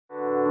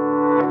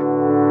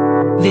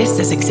This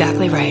is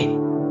exactly right.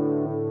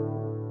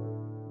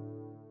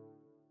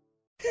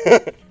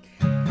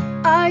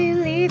 Are you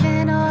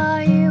leaving or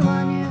are you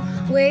on your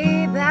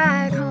way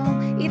back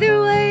home?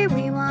 Either way,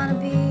 we want to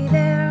be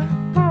there.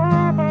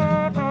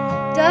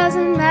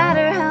 Doesn't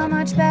matter how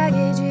much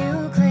baggage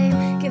you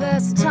claim. Give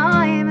us a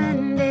time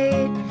and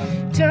date,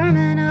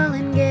 terminal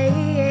and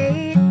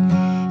gate.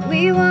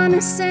 We want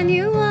to send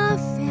you off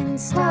in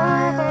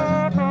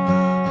style.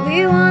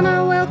 We want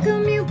to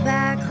welcome you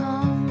back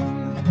home.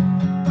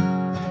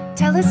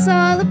 Tell us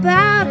all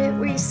about it.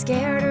 Were you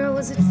scared or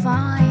was it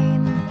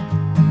fine?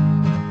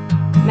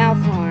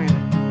 Mouth horn.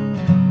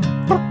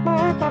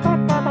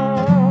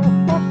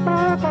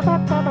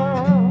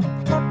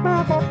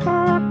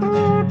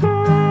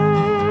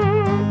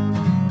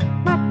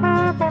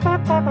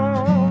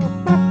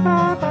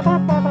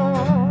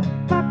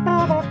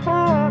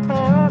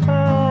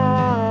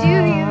 Do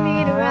you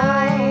need a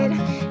ride?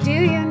 Do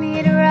you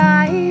need a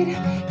ride?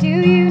 Do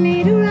you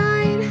need a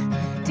ride?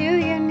 Do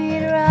you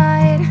need a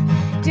ride?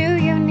 Do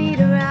you need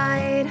a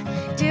ride?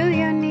 Do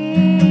you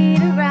need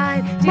a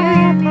ride? Do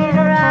you need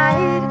a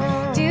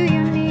ride? Do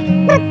you need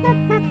a ride?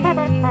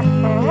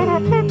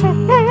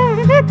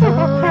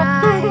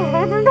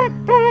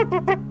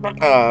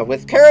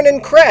 With Karen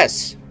and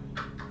Chris.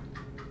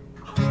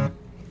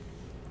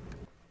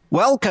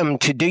 Welcome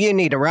to Do You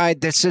Need a Ride?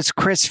 This is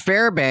Chris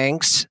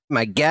Fairbanks,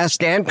 my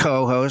guest and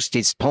co-host.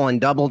 He's pulling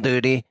double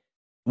duty.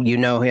 You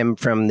know him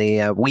from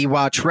the We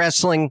Watch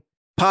Wrestling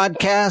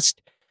podcast.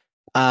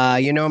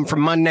 You know him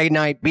from Monday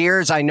Night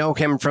Beers. I know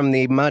him from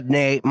the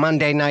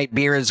Monday Night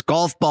Beers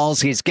golf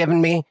balls he's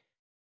given me.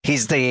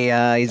 He's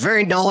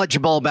very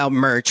knowledgeable about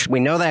merch.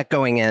 We know that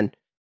going in.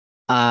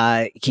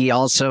 He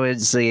also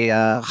is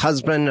the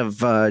husband of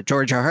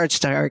Georgia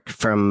Hardstark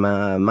from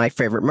My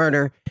Favorite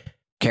Murder,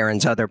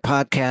 Karen's other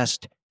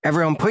podcast.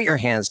 Everyone put your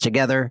hands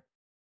together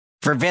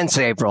for Vince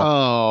Averill.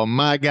 Oh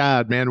my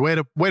God, man. Way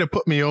to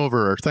put me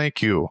over.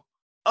 Thank you.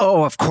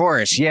 Oh, of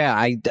course.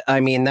 Yeah. I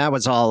mean, that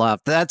was all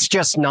off. That's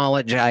just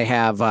knowledge I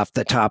have off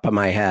the top of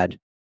my head.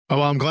 Oh,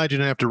 well, I'm glad you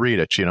didn't have to read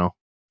it, you know?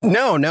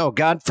 No,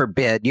 God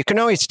forbid. You can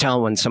always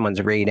tell when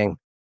someone's reading.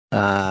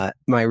 My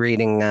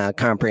reading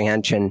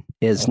comprehension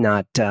is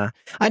not, I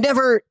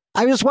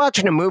was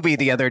watching a movie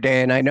the other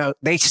day and I know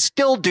they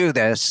still do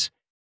this.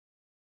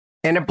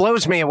 And it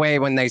blows me away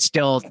when they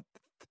still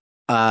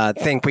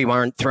think we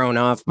weren't thrown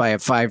off by a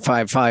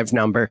 555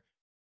 number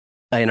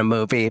in a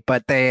movie.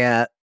 But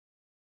they,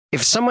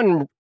 if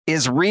someone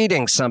is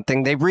reading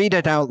something, they read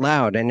it out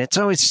loud, and it's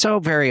always so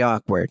very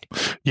awkward.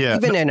 Yeah,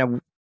 even in a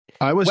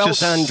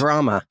well-done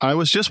drama. I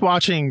was just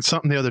watching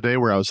something the other day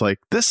where I was like,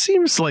 this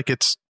seems like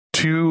it's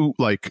too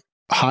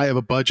high of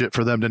a budget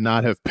for them to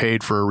not have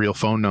paid for a real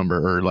phone number,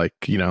 or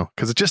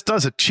because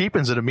it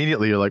cheapens it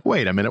immediately. You're like,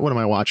 wait a minute, what am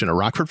I watching? A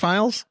Rockford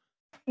Files?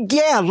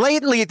 Yeah,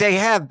 lately they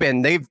have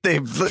been. They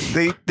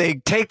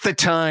take the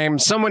time.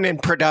 Someone in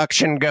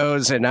production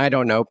goes and, I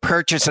don't know,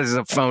 purchases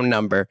a phone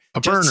number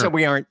just so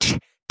we aren't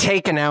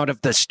taken out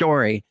of the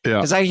story.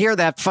 Because I hear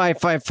that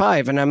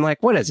 555 and I'm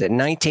like, what is it,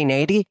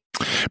 1980?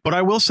 But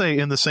I will say,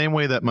 in the same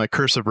way that my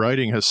cursive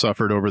writing has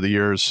suffered over the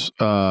years,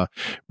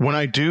 when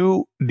I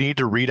do need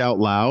to read out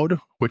loud,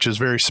 which is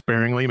very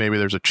sparingly, maybe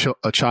there's a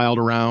child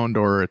around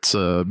or it's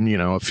a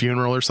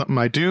funeral or something,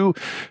 I do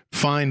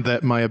find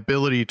that my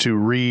ability to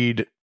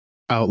read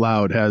out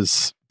loud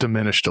has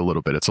diminished a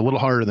little bit. It's a little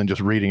harder than just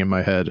reading in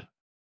my head.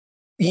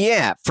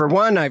 Yeah, for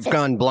one, I've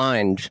gone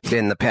blind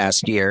in the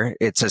past year.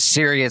 It's a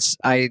serious,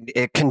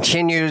 it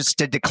continues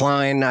to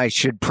decline. I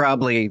should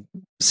probably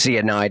see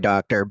an eye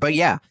doctor. But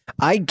yeah,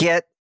 I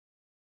get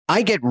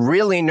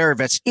really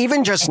nervous,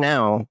 even just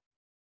now,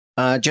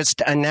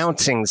 just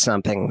announcing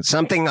something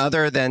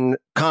other than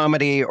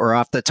comedy or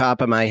off the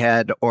top of my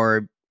head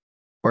or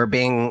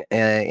being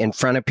in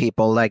front of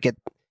people.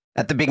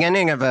 At the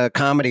beginning of a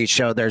comedy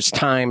show, there's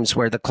times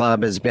where the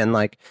club has been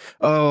like,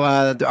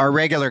 our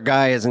regular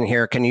guy isn't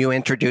here. Can you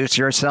introduce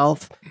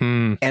yourself?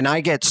 And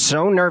I get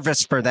so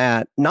nervous for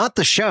that. Not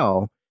the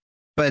show,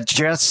 but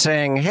just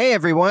saying, hey,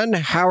 everyone,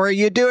 how are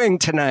you doing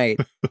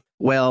tonight?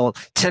 Well,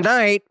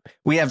 tonight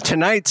we have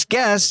tonight's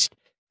guest.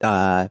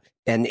 And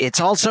it's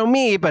also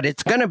me, but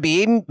it's going to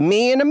be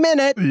me in a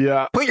minute.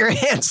 Yeah. Put your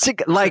hands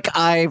together.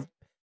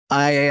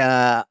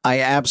 I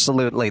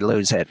absolutely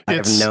lose it.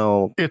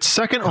 It's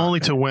second only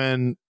to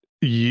when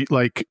you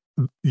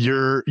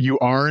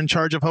are in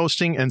charge of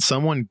hosting and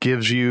someone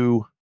gives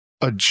you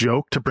a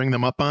joke to bring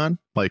them up on.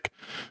 Like,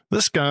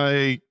 this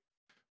guy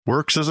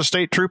works as a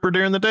state trooper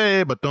during the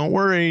day, but don't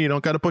worry, you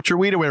don't got to put your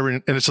weed away.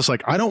 And it's just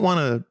like, I don't want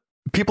to.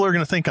 People are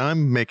going to think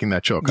I'm making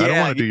that joke. I don't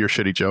want to do your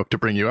shitty joke to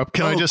bring you up.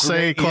 Can I just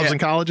say clubs and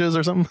colleges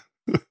or something?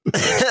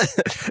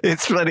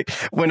 It's funny.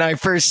 When I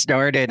first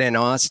started in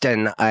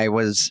Austin, I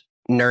was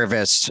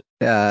nervous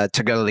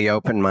to go to the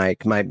open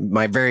mic.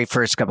 My very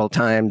first couple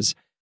times,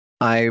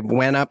 I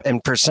went up, and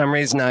for some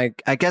reason,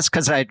 I guess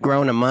because I had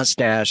grown a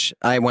mustache,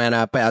 I went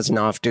up as an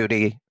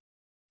off-duty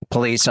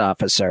police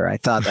officer. I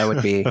thought that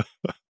would be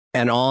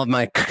and all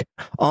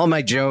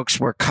my jokes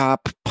were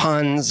cop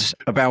puns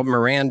about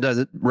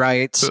Miranda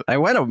rights. I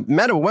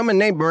met a woman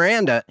named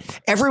Miranda.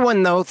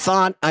 Everyone, though,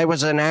 thought I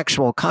was an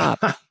actual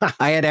cop.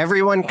 I had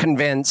everyone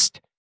convinced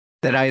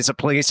that I was a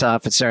police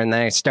officer, and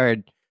then I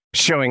started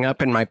showing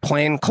up in my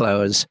plain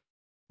clothes.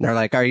 They're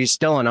like, "Are you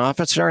still an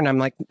officer?" And I'm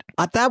like,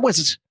 "That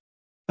was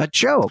a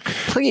joke,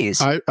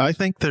 please." I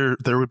think there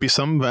would be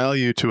some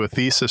value to a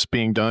thesis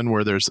being done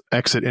where there's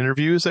exit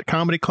interviews at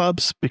comedy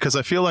clubs, because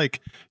I feel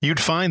like you'd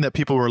find that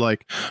people were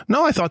like,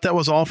 "No, I thought that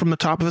was all from the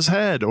top of his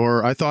head,"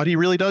 or "I thought he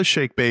really does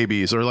shake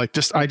babies," or like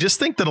I just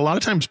think that a lot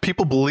of times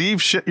people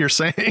believe shit you're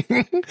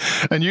saying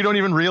and you don't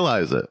even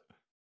realize it.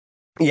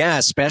 Yeah,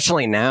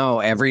 especially now,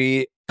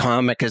 every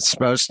comic is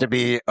supposed to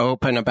be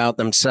open about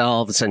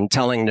themselves and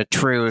telling the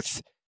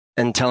truth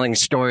and telling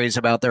stories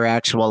about their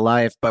actual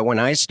life. But when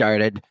I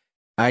started,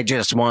 I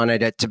just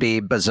wanted it to be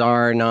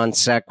bizarre, non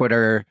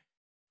sequitur.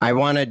 I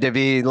wanted to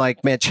be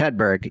like Mitch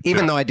Hedberg,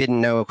 even though I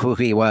didn't know who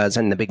he was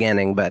in the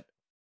beginning. But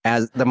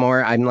as the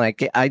more I'm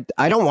like, I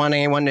don't want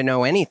anyone to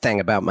know anything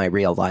about my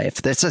real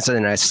life. This is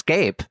an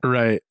escape.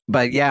 Right.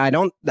 But yeah,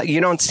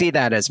 you don't see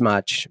that as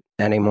much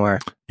anymore.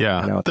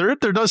 Yeah. You know?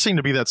 There does seem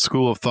to be that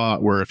school of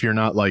thought where if you're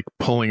not like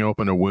pulling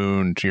open a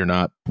wound, you're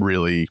not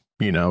really,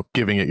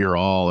 giving it your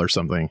all or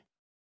something.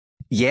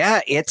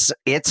 Yeah, it's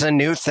a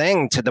new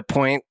thing, to the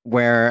point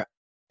where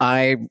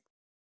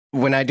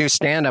when I do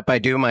stand up, I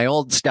do my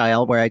old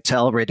style where I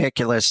tell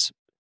ridiculous,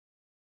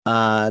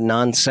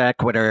 non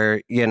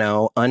sequitur,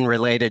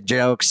 unrelated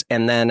jokes.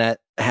 And then at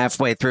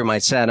halfway through my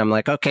set, I'm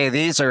like, okay,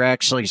 these are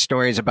actually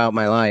stories about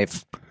my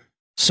life.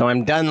 So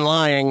I'm done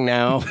lying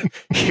now.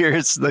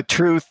 Here's the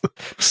truth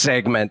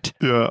segment,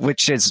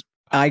 which is,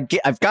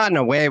 I've gotten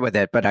away with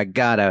it, but I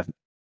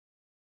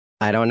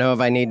don't know if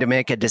I need to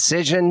make a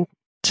decision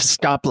to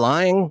stop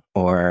lying,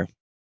 or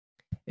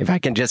if I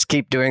can just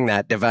keep doing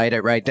that, divide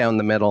it right down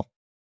the middle.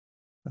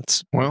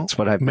 That's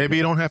what I've... Maybe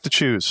you don't have to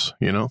choose,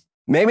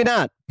 Maybe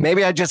not.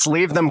 Maybe I just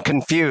leave them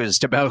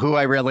confused about who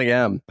I really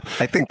am.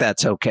 I think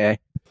that's okay.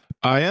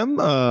 I'm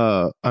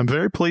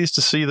very pleased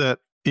to see that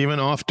even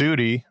off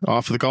duty,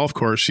 off the golf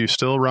course, you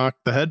still rock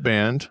the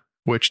headband,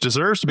 which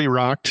deserves to be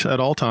rocked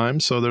at all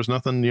times. So there's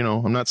nothing,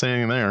 I'm not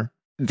saying anything there.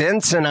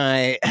 Vince and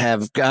I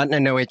have gotten to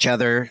know each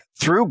other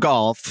through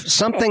golf,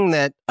 something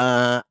that,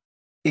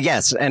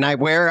 yes, and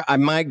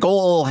my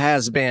goal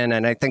has been,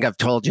 and I think I've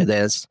told you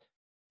this,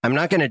 I'm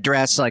not going to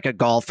dress like a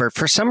golfer.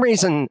 For some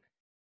reason,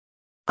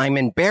 I'm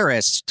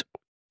embarrassed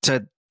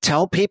to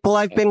tell people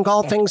I've been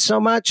golfing so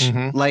much.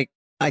 Mm-hmm. Like,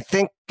 I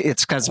think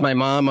it's because my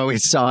mom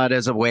always saw it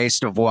as a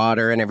waste of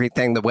water and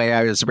everything, the way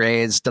I was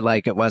raised,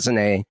 like it wasn't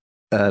a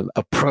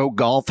pro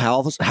golf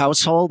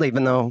household,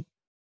 even though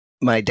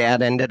my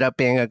dad ended up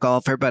being a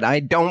golfer. But I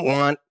don't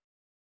want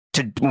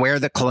to wear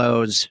the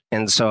clothes.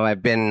 And so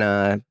I've been,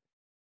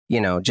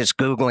 just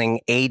Googling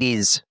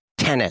 80s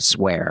tennis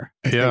wear.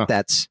 I think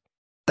that's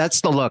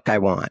the look I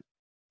want.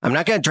 I'm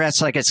not going to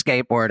dress like a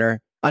skateboarder.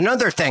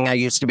 Another thing I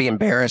used to be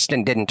embarrassed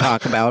and didn't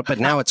talk about, but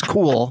now it's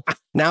cool.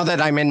 Now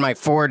that I'm in my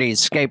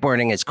 40s,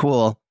 skateboarding is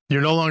cool.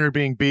 You're no longer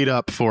being beat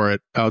up for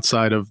it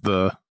outside of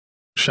the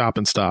shop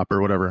and stop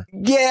or whatever.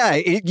 Yeah,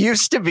 it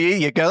used to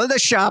be you go to the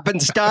shop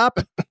and stop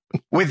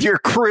with your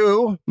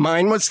crew.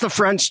 Mine was the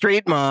Front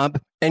Street Mob,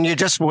 and you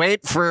just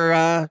wait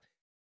for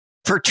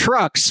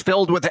trucks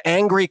filled with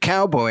angry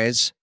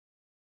cowboys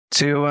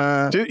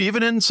to Dude,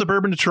 even in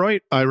suburban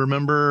Detroit, I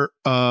remember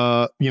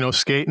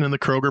skating in the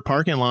Kroger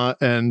parking lot,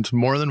 and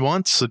more than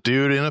once a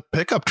dude in a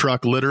pickup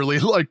truck literally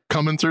like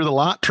coming through the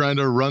lot trying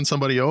to run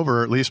somebody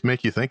over, or at least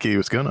make you think he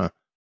was gonna.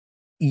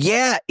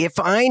 Yeah, if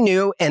I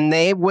knew, and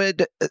they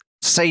would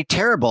say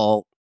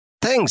terrible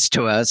things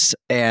to us,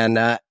 and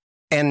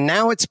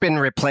now it's been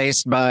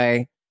replaced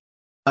by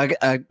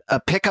a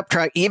pickup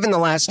truck. Even the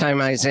last time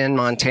I was in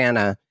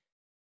Montana,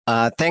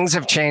 things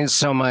have changed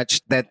so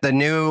much that the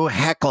new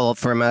heckle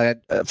from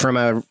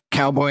a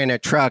cowboy in a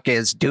truck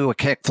is do a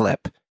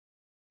kickflip.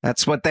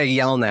 That's what they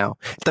yell now.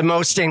 The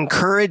most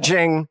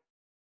encouraging,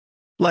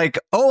 like,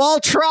 oh, I'll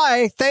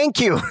try.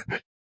 Thank you.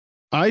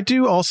 I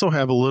do also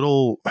have a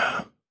little,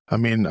 I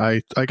mean,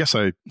 I guess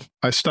I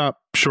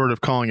stop short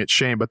of calling it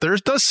shame, but there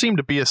does seem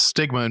to be a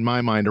stigma in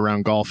my mind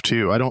around golf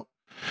too.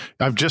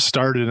 I've just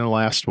started in the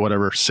last,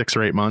 6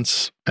 or 8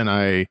 months.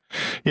 And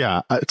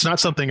it's not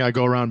something I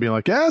go around being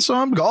like, yeah, so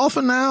I'm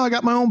golfing now. I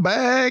got my own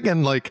bag.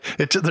 And like,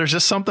 there's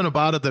just something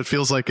about it that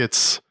feels like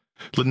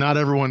not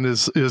everyone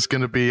is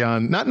going to be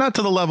on, not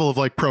to the level of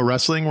like pro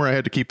wrestling where I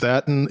had to keep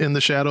that in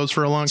the shadows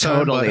for a long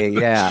time. Totally.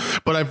 Yeah.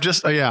 But I've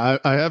just, I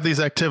have these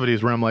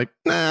activities where I'm like,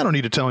 I don't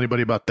need to tell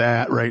anybody about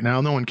that right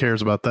now. No one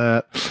cares about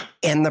that.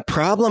 And the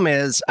problem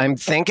is I'm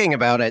thinking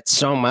about it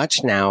so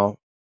much now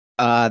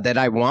that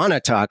I want to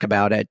talk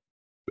about it,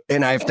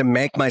 and I have to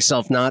make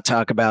myself not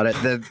talk about it.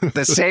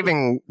 The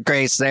saving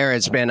grace there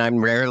has been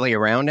I'm rarely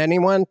around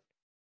anyone.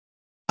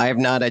 I have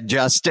not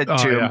adjusted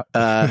to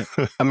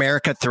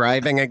America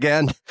thriving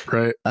again,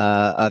 right?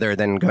 Other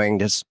than going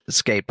to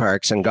skate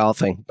parks and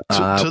golfing.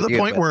 To the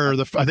point where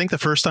I think the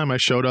first time I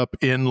showed up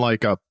in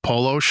like a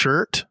polo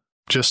shirt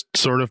just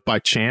sort of by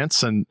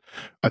chance. And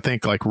I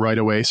think like right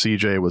away,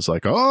 CJ was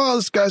like, oh,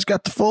 this guy's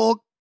got the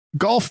full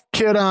golf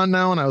kit on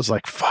now. And I was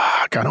like,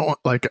 fuck, I don't want,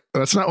 like,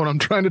 that's not what I'm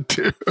trying to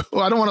do.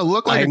 I don't want to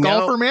look like a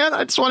golfer, man.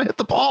 I just want to hit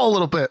the ball a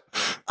little bit.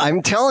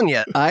 I'm telling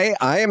you, I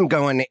am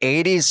going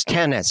 80s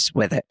tennis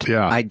with it.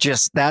 Yeah.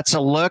 That's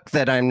a look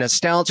that I'm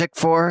nostalgic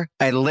for.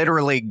 I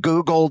literally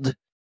Googled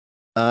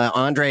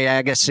Andre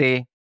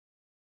Agassi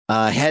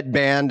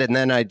headband, and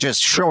then I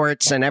just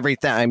shorts and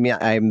everything. I mean,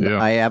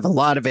 I have a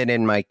lot of it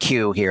in my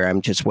queue here.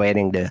 I'm just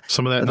waiting to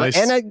some of that nice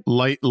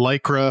light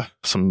lycra,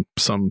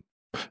 some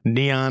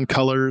neon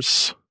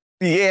colors.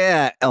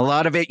 Yeah, a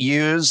lot of it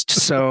used.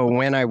 So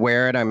when I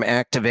wear it, I'm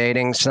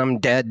activating some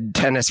dead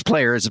tennis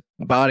player's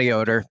body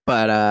odor.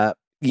 But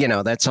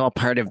that's all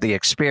part of the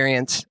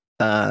experience.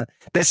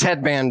 This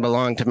headband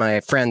belonged to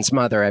my friend's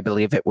mother. I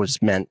believe it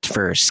was meant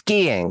for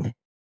skiing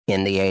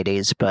in the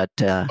 80s, but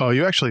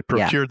you actually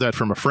procured that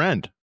from a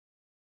friend.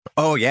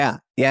 Oh yeah,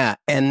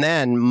 and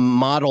then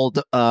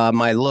modeled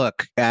my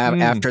look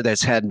after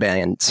this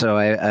headband. So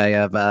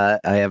I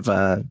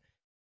have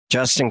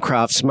Justin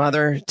Croft's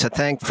mother to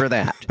thank for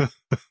that.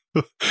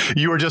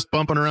 You were just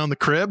bumping around the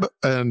crib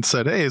and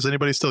said, "Hey, is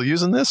anybody still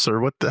using this?"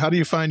 Or what? How do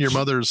you find your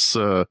mother's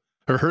or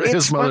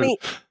his mother? Funny.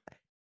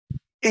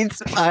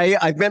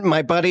 I've met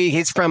my buddy.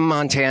 He's from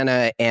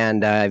Montana,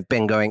 and I've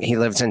been going. He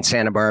lives in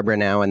Santa Barbara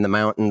now in the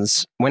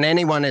mountains. When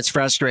anyone is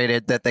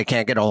frustrated that they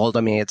can't get a hold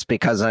of me, it's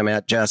because I'm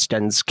at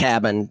Justin's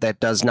cabin that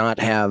does not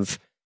have.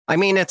 I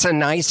mean, it's a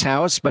nice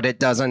house, but it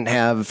doesn't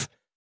have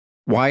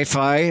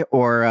Wi-Fi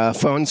or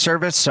phone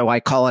service, so I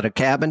call it a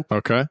cabin.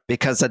 Okay,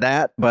 because of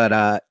that.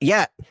 But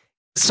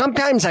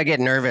sometimes I get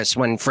nervous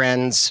when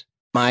friends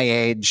my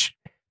age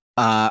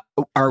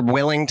are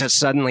willing to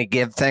suddenly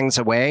give things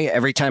away.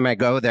 Every time I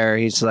go there,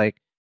 he's like,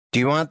 do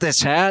you want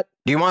this hat?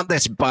 Do you want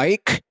this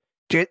bike?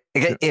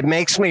 It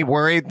makes me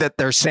worried that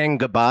they're saying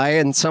goodbye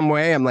in some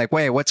way. I'm like,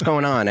 wait, what's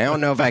going on? I don't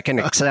know if I can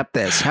accept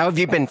this. How have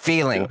you been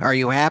feeling? Are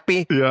you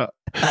happy? Yeah.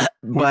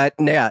 But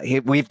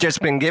yeah, we've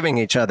just been giving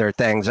each other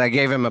things. I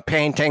gave him a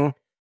painting.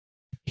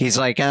 He's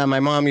like, my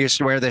mom used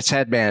to wear this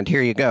headband.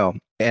 Here you go.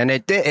 And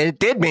it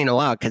did mean a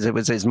lot because it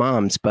was his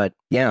mom's. But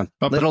yeah,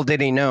 little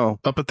did he know.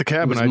 Up at the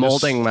cabin,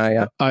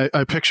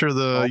 I picture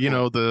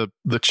the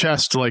the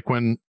chest like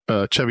when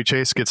Chevy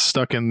Chase gets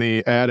stuck in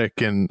the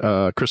attic in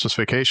Christmas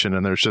Vacation,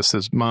 and there's just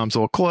his mom's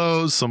old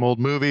clothes, some old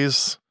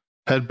movies.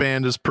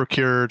 Headband is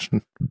procured.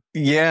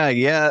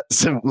 Yeah.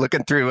 So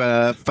looking through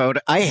a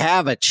photo, I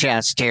have a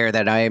chest here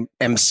that I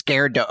am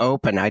scared to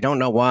open. I don't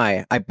know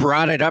why. I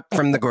brought it up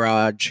from the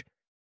garage.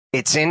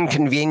 It's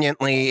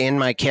inconveniently in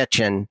my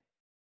kitchen,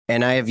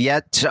 and I have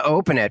yet to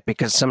open it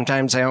because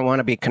sometimes I don't want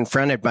to be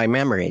confronted by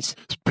memories.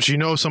 But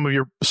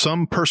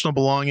some personal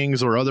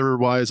belongings or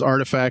otherwise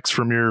artifacts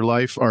from your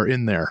life are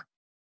in there.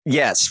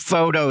 Yes,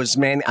 photos,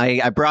 man.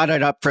 I brought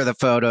it up for the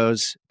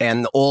photos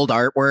and the old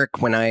artwork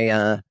when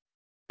I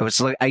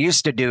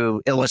used to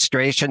do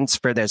illustrations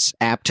for this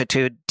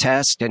aptitude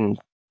test in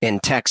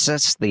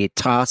Texas, the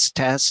TOS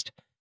test.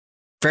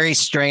 Very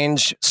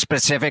strange,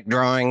 specific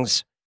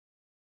drawings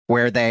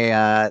where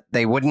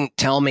they wouldn't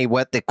tell me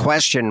what the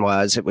question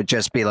was. It would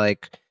just be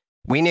like,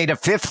 we need a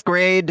 5th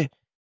grade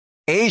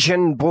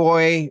Asian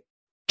boy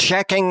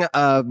checking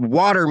a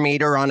water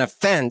meter on a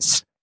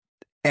fence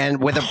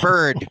and with a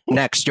bird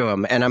next to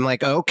him. And I'm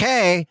like,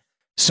 okay.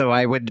 So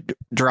I would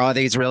draw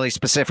these really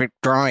specific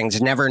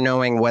drawings, never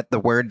knowing what the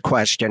word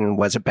question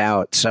was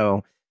about.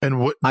 So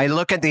I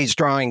look at these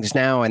drawings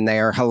now and they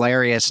are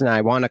hilarious, and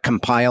I want to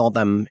compile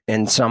them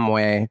in some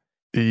way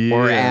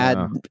or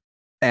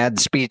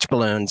add speech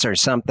balloons or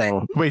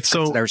something. Wait,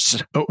 so they're so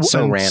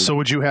random. So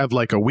would you have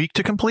like a week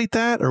to complete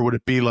that, or would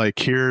it be like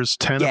here's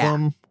 10 of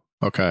them?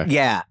 Okay.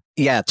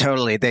 Yeah,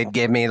 totally. They'd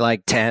give me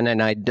like 10,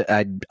 and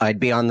I'd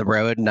be on the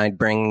road, and I'd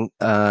bring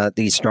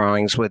these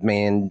drawings with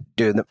me and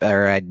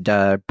I'd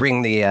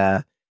bring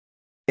the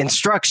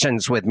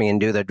instructions with me and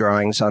do the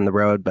drawings on the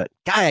road. But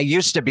I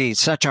used to be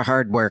such a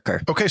hard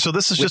worker. Okay, so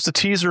this is just a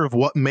teaser of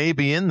what may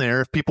be in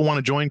there. If people want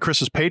to join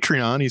Chris's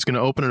Patreon, he's going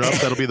to open it up.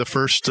 That'll be the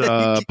first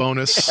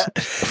bonus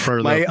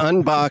for my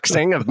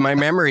unboxing of my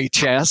memory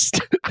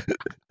chest.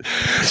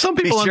 Some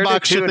people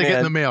unbox shit they get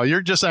in the mail.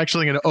 You're just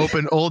actually going to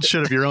open old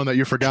shit of your own that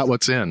you forgot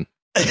what's in.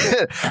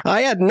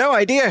 I had no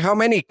idea how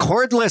many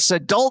cordless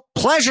adult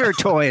pleasure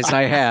toys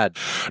I had.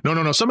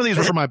 No. Some of these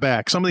were for my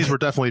back. Some of these were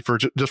definitely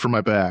just for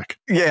my back.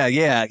 Yeah.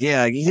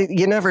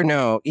 You never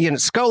know.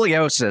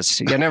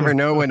 Scoliosis. You never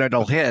know when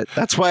it'll hit.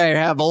 That's why I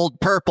have Old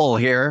Purple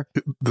here.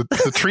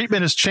 The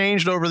treatment has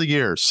changed over the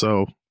years,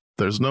 so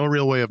there's no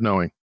real way of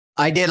knowing.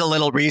 I did a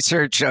little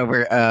research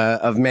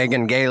of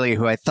Megan Gailey,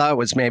 who I thought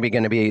was maybe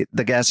going to be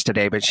the guest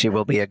today, but she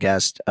will be a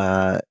guest,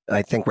 I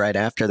think, right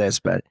after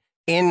this. But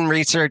in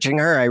researching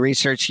her, I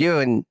researched you,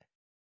 and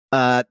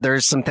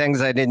there's some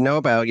things I didn't know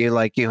about you.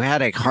 Like you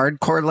had a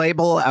hardcore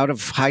label out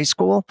of high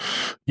school.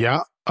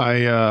 Yeah,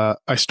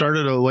 I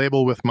started a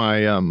label with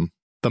my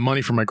the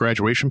money from my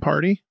graduation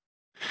party,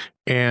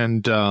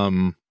 and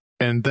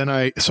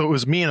then so it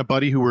was me and a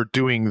buddy who were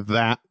doing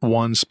that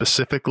one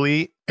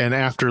specifically. And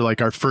after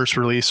like our first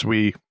release,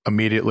 we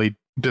immediately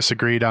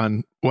disagreed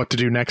on what to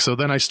do next. So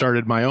then I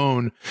started my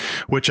own,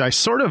 which I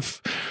sort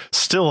of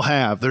still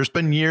have. There's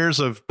been years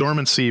of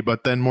dormancy,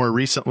 but then more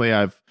recently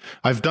I've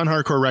done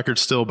hardcore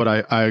records still, but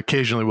I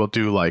occasionally will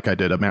do, like I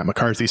did a Matt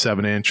McCarthy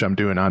 7-inch. I'm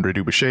doing Andre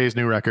Dubochet's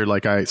new record.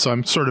 So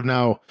I'm sort of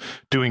now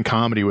doing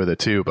comedy with it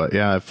too. But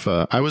yeah,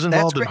 I was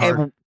involved in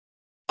hard.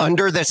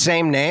 Under the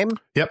same name?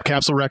 Yep.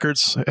 Capsule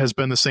Records has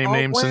been the same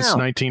name since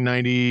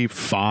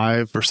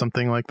 1995 or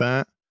something like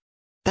that.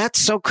 That's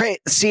so great.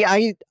 See,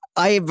 I'm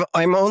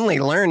only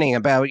learning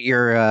about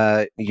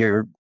your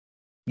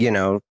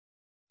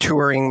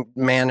tour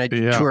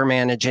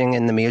managing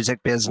in the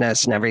music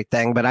business and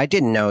everything, but I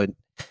didn't know that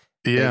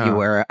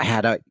you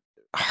had a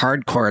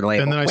hardcore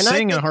label. And then I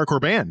sing in a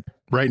hardcore band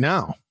right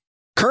now.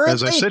 Currently?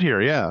 As I sit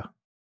here, yeah.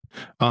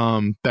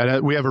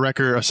 We have a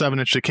record, a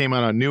 7-inch that came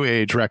out on New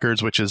Age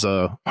Records, which is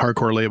a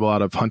hardcore label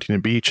out of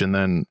Huntington Beach, and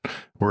then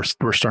we're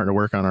starting to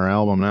work on our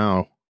album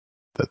now.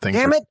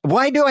 Damn it!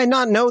 Why do I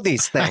not know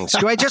these things?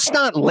 Do I just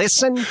not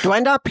listen? Do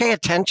I not pay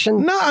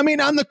attention? No, I mean,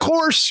 on the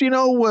course,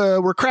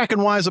 we're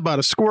cracking wise about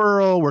a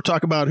squirrel. We're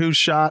talking about whose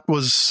shot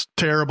was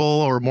terrible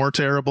or more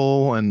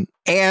terrible, and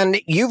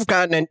you've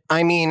gotten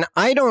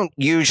I don't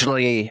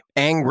usually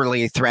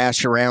angrily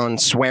thrash around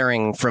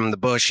swearing from the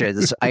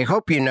bushes. I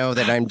hope you know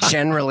that I'm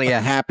generally a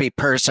happy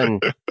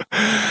person.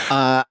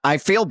 I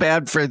feel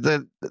bad for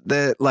the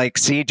like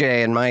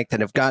CJ and Mike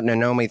that have gotten to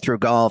know me through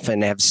golf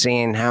and have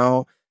seen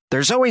how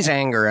there's always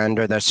anger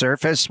under the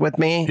surface with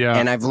me. Yeah.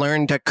 And I've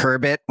learned to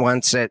curb it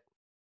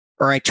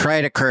I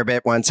try to curb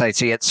it once I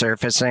see it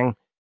surfacing.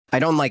 I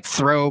don't like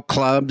throw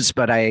clubs,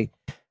 but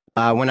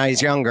when I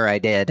was younger, I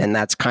did. And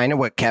that's kind of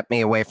what kept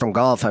me away from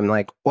golf. I'm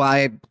like, well,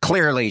 I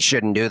clearly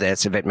shouldn't do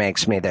this if it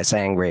makes me this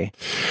angry.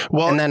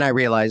 Well, and then I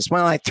realized,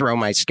 I throw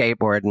my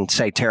skateboard and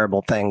say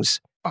terrible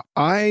things.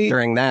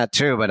 During that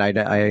too, but I've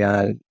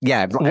learned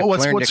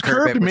to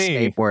curb it with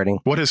skateboarding.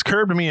 What has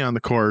curbed me on the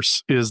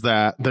course is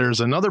that there's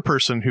another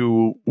person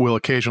who will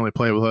occasionally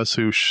play with us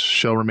who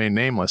shall remain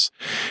nameless.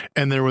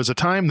 And there was a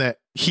time that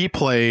he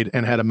played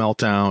and had a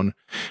meltdown.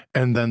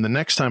 And then the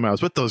next time I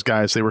was with those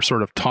guys, they were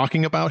sort of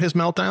talking about his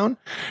meltdown.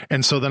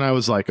 And so then I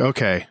was like,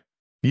 okay,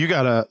 you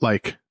gotta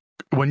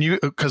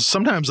because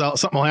sometimes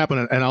something will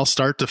happen and I'll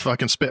start to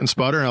fucking spit and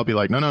sputter and I'll be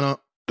like, no,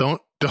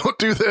 don't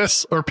do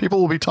this, or people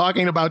will be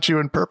talking about you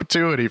in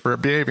perpetuity for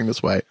behaving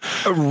this way.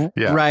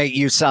 Yeah. Right.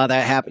 You saw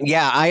that happen.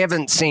 Yeah. I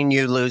haven't seen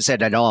you lose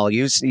it at all.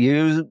 You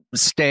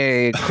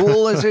stay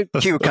cool as a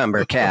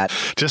cucumber cat.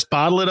 Just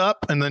bottle it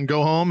up and then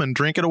go home and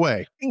drink it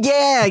away.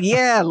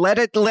 Yeah. Let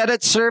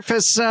it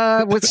surface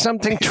with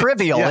something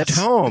trivial at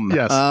home.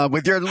 Yes.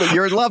 With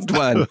your loved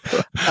one.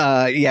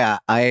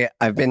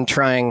 I've been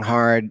trying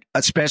hard,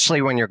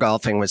 especially when you're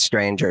golfing with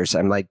strangers.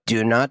 I'm like,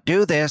 do not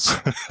do this.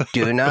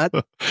 Do not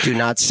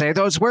say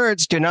those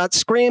words. Do not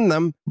scream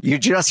them. You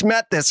just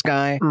met this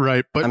guy.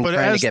 Right. But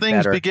as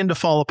things begin to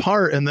fall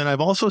apart, and then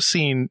I've also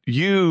seen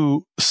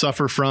you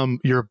suffer from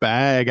your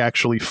bag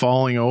actually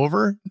falling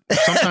over,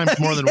 sometimes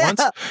more than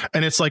once.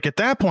 And it's like, at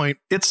that point,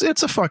 it's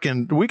a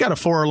fucking, we got a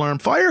 4-alarm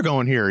fire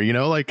going here,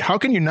 like, how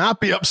can you not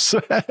be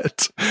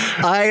upset?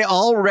 I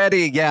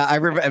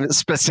remember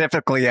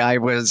specifically, I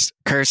was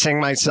cursing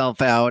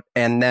myself out,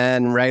 and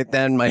then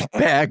my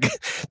bag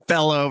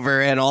fell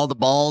over and all the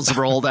balls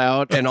rolled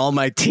out and all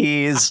my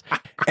tees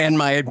and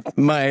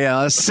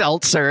my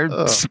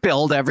seltzer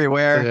spilled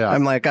everywhere. Yeah.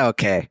 I'm like,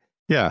 okay.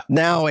 Yeah.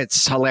 Now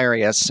it's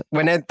hilarious.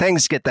 When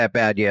things get that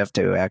bad, you have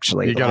to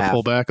actually You got to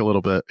pull back a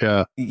little bit.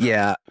 Yeah.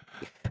 Yeah.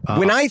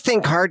 When I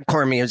think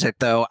hardcore music,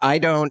 though, I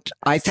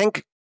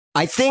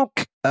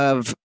think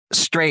of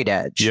Straight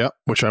Edge. Yep,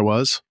 which I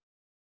was.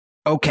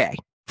 Okay.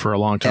 For a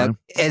long time.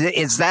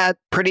 Is that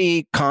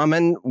pretty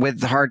common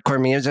with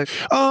hardcore music?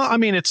 I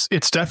mean, it's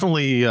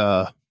definitely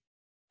a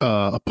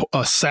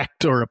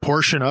sect or a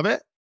portion of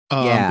it.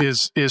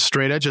 Is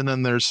straight edge, and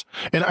then there's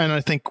and I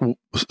think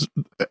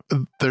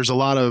there's a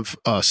lot of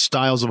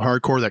styles of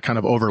hardcore that kind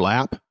of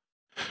overlap.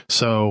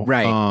 So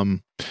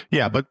right,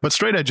 but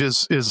straight edge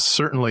is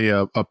certainly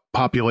a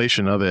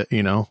population of it,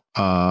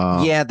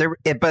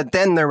 but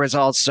then there was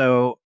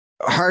also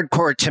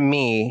hardcore to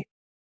me,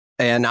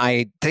 and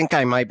I think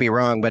I might be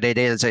wrong, but it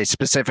is a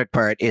specific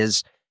part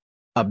is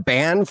a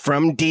band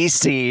from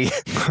DC,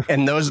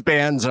 and those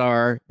bands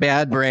are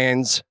Bad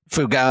Brains,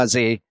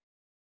 Fugazi,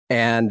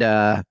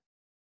 and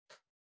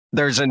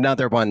there's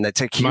another one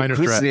that's a Minor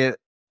Threat.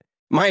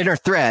 Minor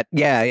Threat,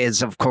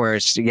 is of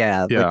course,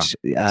 yeah. Which,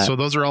 so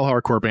those are all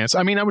hardcore bands.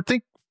 I mean, I would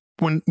think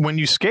when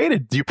you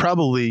skated, you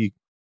probably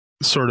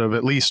sort of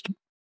at least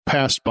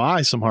passed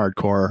by some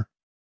hardcore,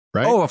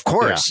 right? Oh, of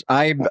course.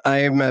 Yeah.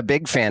 I'm a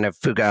big fan of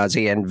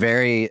Fugazi and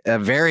a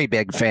very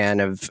big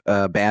fan of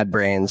Bad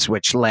Brains,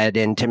 which led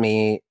into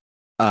me.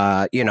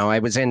 I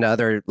was into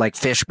other like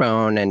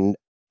Fishbone and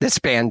this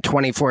band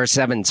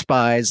 24/7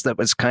 Spies that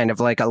was kind of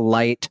like a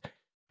light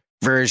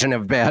version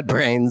of Bad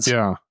Brains.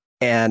 Yeah.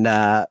 And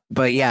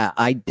but yeah,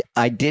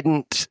 I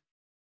didn't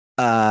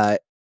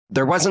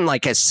there wasn't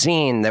like a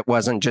scene that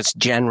wasn't just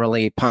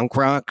generally punk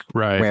rock,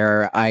 Right.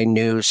 where I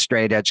knew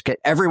straight edge.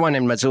 Everyone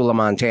in Missoula,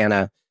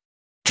 Montana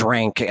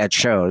drank at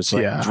shows.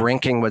 Like, Yeah.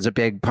 drinking was a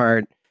big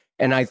part.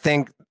 And I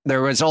think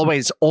there was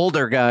always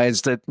older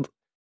guys that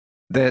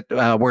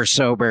were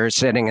sober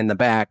sitting in the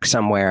back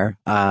somewhere.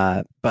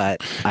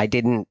 But I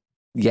didn't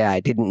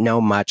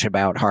know much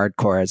about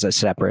hardcore as a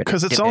separate.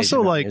 Because it's division also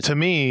of like, music. to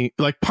me,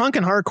 like punk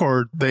and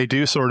hardcore, they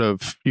do sort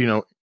of,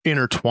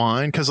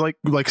 intertwine. Because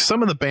like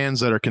some of the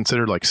bands that are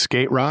considered like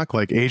skate rock,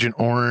 like Agent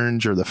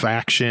Orange or The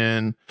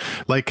Faction,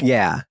 like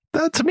yeah.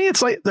 that, to me,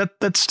 it's like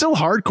that's still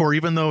hardcore,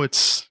 even though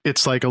it's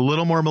like a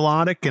little more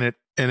melodic and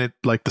it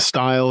like the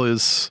style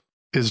is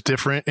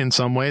different in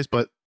some ways,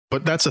 but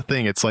that's the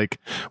thing. It's like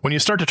when you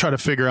start to try to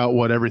figure out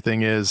what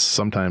everything is,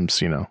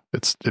 sometimes,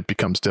 it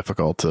becomes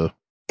difficult to.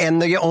 And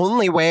the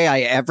only way I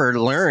ever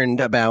learned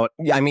about,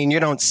 I mean, you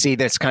don't see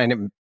this kind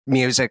of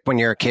music when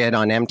you're a kid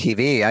on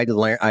MTV.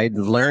 I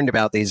learned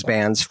about these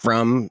bands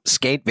from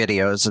skate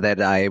videos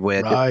that I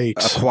would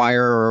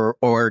acquire or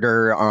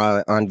order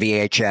on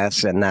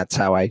VHS. And that's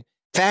how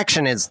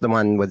Faction is the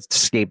one with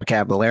Steve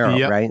Caballero,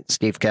 Yep. right?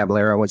 Steve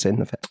Caballero was in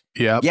the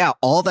Yeah. Yeah,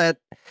 all that.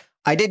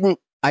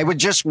 I would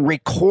just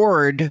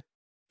record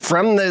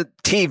from the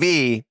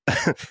TV.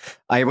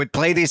 I would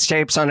play these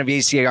tapes on a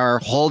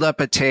VCR, hold up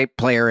a tape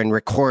player and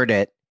record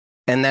it.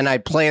 And then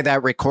I'd play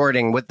that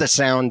recording with the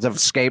sounds of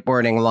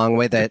skateboarding along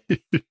with it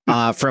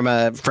from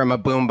a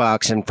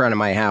boombox in front of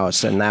my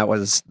house. And that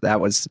was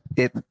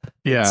it.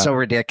 Yeah. So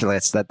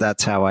ridiculous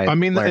that's how I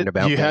learned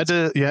about you had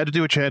to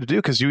do what you had to do,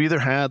 because you either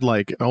had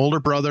like an older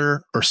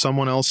brother or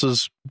someone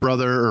else's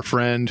brother or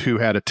friend who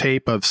had a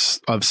tape of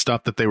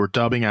stuff that they were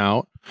dubbing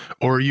out,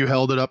 or you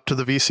held it up to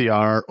the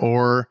VCR,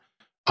 or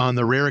on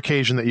the rare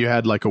occasion that you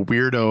had like a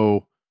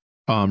weirdo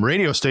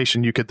radio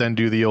station, you could then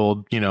do the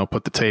old,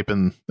 put the tape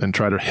in and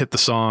try to hit the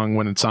song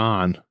when it's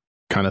on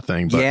kind of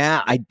thing. But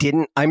yeah,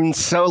 I'm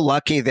so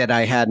lucky that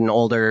I had an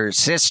older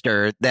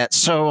sister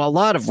so a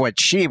lot of what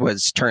she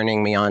was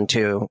turning me on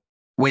to,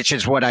 which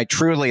is what I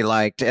truly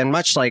liked. And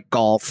much like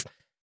golf,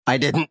 I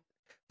didn't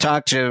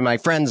talk to my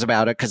friends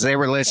about it because they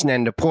were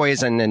listening to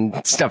Poison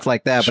and stuff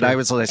like that. Sure. But I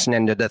was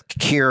listening to The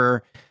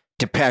Cure,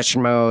 Depeche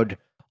Mode,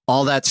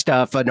 all that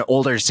stuff an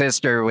older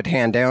sister would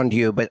hand down to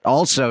you. But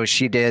also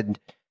she did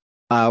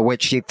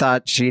what she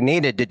thought she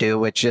needed to do,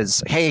 which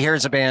is, hey,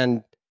 here's a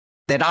band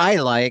that I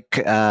like,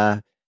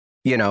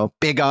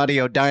 Big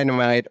Audio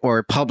Dynamite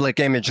or Public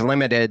Image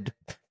Limited.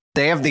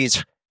 They have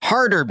these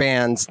harder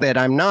bands that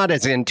I'm not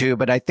as into,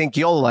 but I think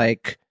you'll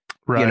like,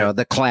 right.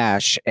 The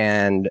Clash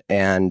and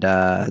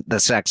the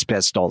Sex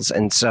Pistols.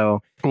 And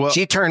so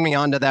she turned me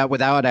on to that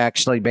without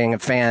actually being a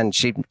fan.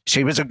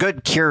 She was a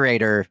good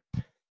curator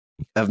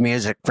of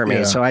music for me.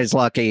 Yeah. So I was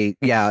lucky.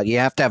 Yeah, you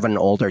have to have an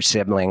older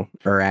sibling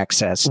or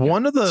access.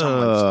 One of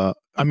the,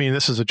 I mean,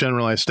 this is a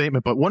generalized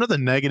statement, but one of the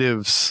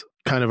negatives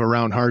kind of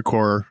around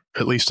hardcore,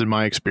 at least in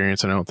my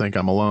experience, and I don't think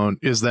I'm alone,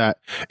 is that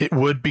it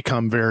would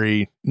become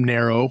very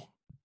narrow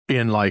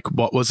in like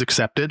what was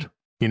accepted,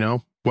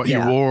 what you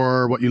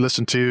wore, what you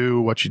listened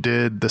to, what you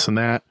did, this and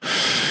that.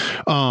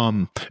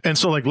 And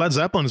so like Led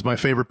Zeppelin is my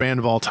favorite band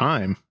of all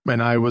time.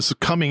 And I was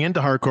coming into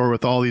hardcore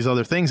with all these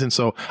other things. And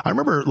so I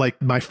remember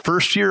like my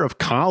first year of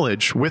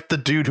college with the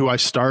dude who I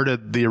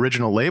started the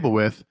original label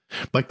with,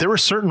 like there were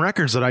certain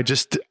records that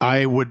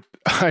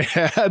I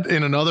had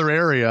in another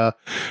area.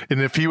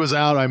 And if he was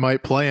out, I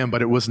might play him,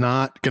 but it was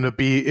not going to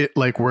be it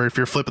like where if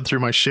you're flipping through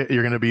my shit,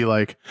 you're going to be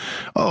like,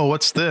 oh,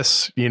 what's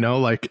this?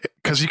 Like,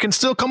 cause you can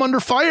still come under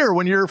fire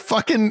when you're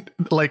fucking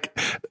like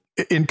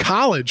in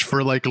college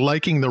for like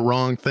liking the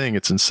wrong thing.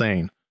 It's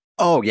insane.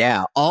 Oh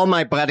yeah. All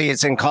my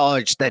buddies in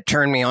college that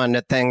turned me on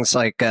to things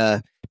like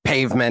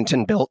Pavement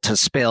and Built to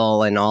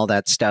Spill and all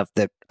that stuff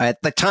that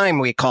at the time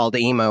we called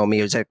emo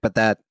music, but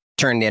that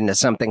turned into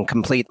something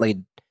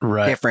completely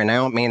different. I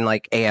don't mean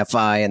like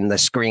AFI and the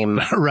scream,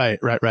 right.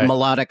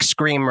 melodic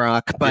scream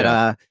rock,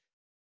 but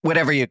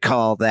whatever you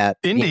call that.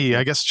 Indie,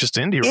 I guess just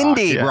indie rock.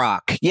 Indie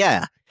rock,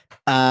 yeah.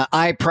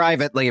 I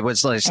privately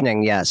was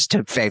listening,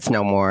 to Faith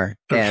No More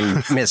and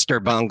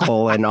Mr.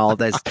 Bungle and all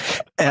this,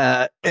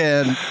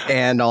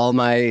 and all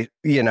my,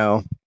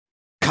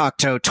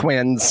 Cocteau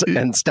Twins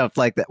and stuff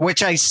like that,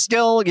 which I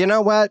still,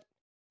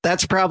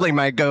 that's probably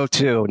my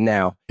go-to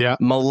now. Yeah.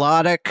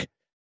 Melodic,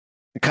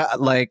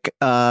 like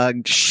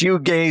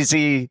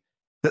shoegazy,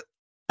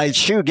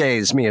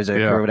 shoegaze music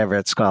or whatever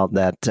it's called,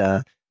 that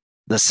the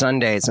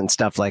Sundays and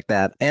stuff like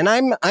that. And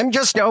I'm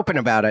just open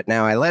about it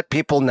now. I let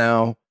people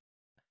know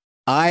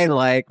I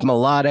like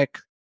melodic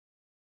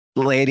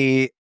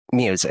lady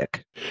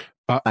music.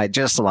 I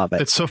just love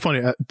it. It's so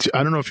funny.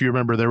 I don't know if you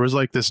remember, there was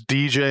like this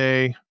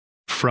DJ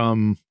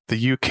from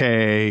the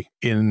UK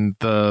in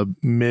the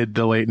mid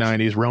to late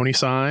 90s, Roni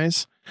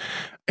Size.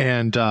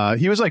 And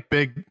he was like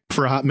big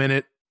for a hot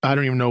minute. I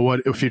don't even know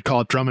if you'd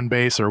call it drum and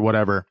bass or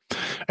whatever.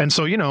 And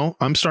so,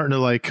 I'm starting to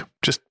like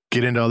just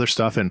get into other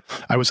stuff. And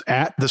I was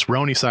at this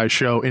Roni Size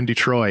show in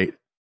Detroit,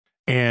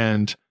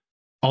 and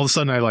all of a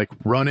sudden I like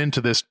run into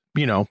this,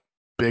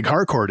 big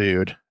hardcore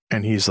dude.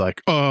 And he's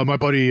like, oh, my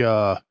buddy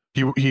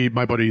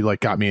my buddy like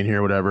got me in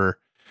here, whatever.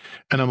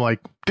 And I'm like,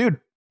 dude,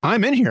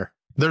 I'm in here.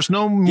 There's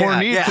no more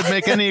need to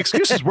make any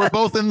excuses. We're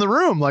both in the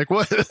room. Like,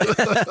 what?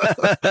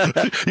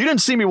 You didn't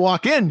see me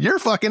walk in. You're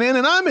fucking in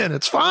and I'm in.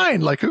 It's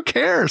fine. Like, who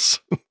cares?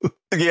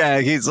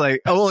 Yeah. He's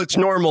like, oh, well, it's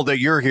normal that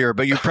you're here,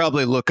 but you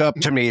probably look up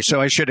to me. So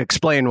I should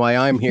explain why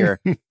I'm here.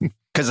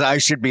 Because I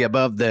should be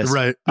above this.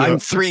 Right. I'm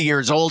 3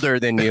 years older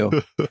than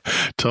you.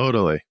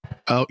 Totally.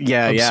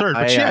 Yeah. Absurd.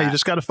 But you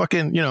just got to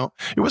fucking,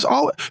 it was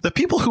all the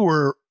people who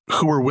were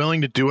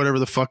willing to do whatever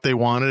the fuck they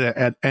wanted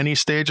at any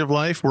stage of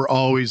life were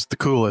always the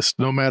coolest,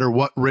 no matter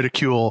what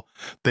ridicule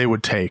they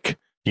would take,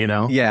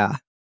 Yeah.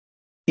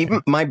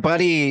 Even my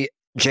buddy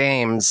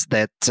James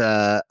that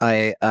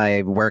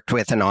I worked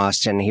with in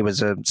Austin, he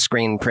was a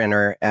screen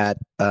printer at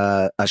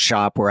a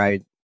shop where I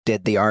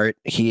did the art.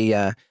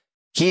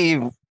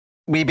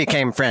 We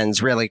became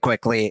friends really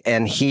quickly,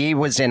 and he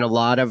was in a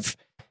lot of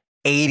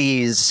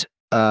 80s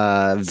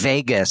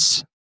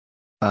Vegas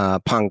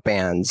punk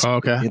bands. Oh,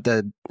 okay.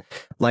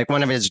 Like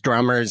one of his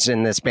drummers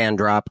in this band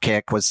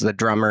Dropkick was the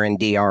drummer in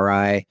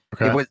DRI.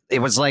 Okay. It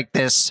was like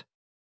this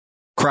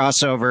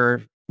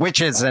crossover,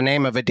 which is the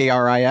name of a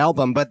DRI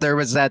album, but there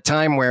was that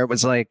time where it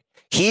was like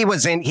he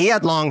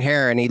had long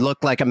hair and he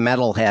looked like a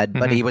metalhead,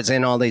 but he was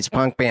in all these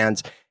punk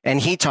bands,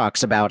 and he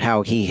talks about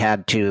how he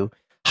had to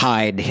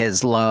hide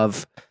his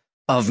love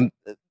of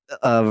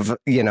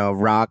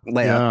rock,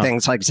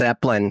 things like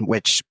Zeppelin,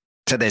 which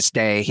to this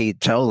day he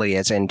totally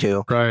is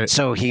into. Right.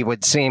 So he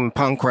would seem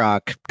punk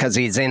rock because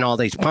he's in all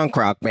these punk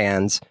rock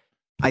bands.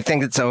 I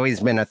think it's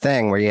always been a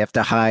thing where you have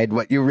to hide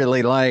what you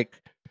really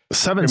like.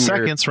 7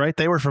 Seconds, right?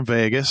 They were from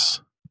Vegas.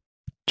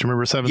 Do you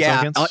remember 7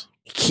 Seconds?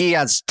 He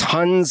has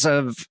tons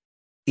of.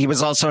 He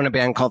was also in a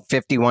band called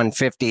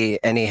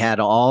 5150, and he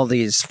had all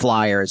these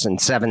flyers, and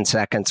 7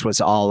 Seconds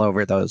was all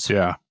over those.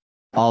 Yeah.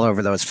 All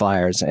over those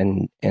flyers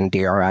and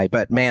DRI.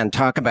 But man,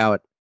 talk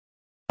about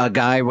a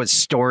guy with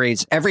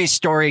stories. Every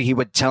story he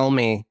would tell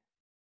me,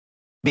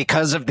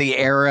 because of the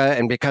era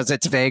and because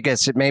it's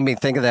Vegas, it made me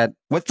think of that.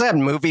 What's that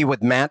movie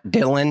with Matt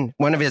Dillon?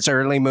 One of his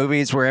early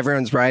movies where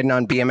everyone's riding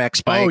on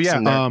BMX bikes.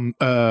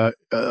 Oh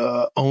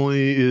yeah.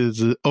 Only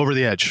is Over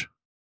the Edge.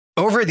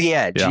 Over the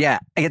Edge, yeah.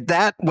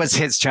 That was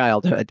his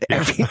childhood.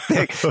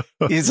 Everything.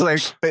 He's like,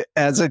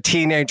 as a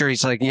teenager,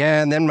 he's like,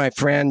 yeah, and then my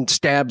friend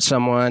stabbed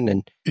someone,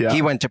 and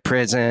he went to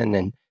prison,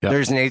 and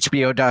there's an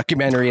HBO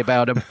documentary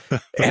about him.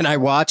 And I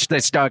watched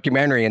this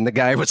documentary, and the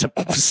guy was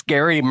a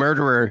scary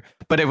murderer,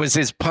 but it was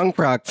his punk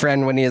rock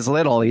friend when he was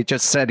little. He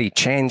just said he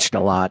changed a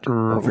lot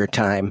over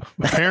time.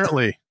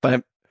 Apparently.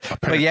 But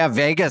yeah,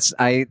 Vegas,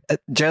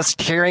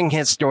 just hearing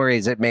his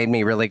stories, it made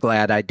me really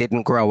glad I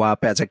didn't grow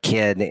up as a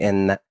kid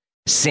in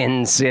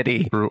Sin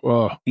City.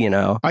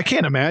 I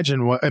can't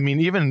imagine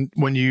even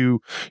when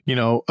you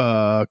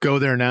go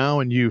there now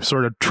and you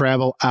sort of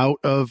travel out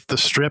of the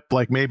strip,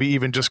 like maybe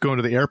even just going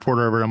to the airport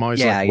or whatever, I'm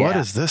always what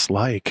is this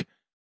like?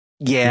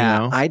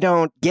 I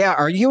don't.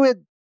 Are you a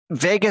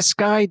Vegas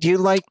guy? Do you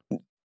like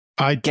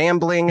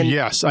gambling?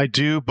 Yes, I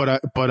do.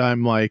 But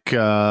I'm like,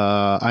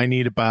 I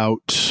need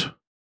about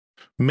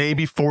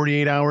maybe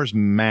 48 hours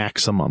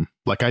maximum.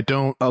 Like I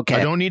don't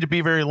need to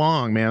be very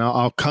long, man.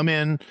 I'll come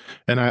in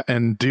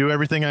and do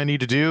everything I need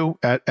to do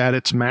at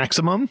its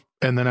maximum,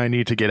 and then I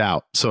need to get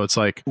out. So it's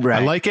like,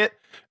 I like it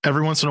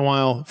every once in a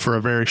while for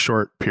a very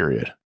short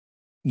period.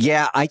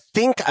 Yeah, I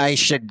think I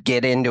should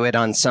get into it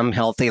on some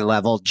healthy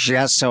level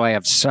just so I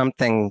have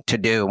something to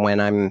do when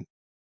I'm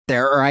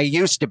there, or I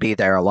used to be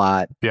there a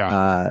lot.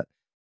 Yeah.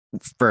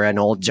 For an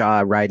old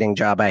writing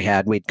job I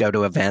had, we'd go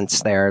to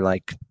events there,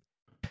 like,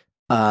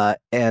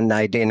 and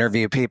I'd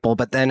interview people,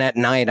 but then at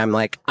night I'm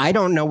like, I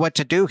don't know what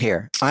to do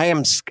here. I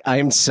am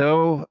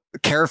so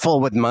careful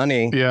with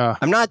money. Yeah.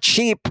 I'm not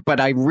cheap, but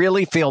I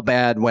really feel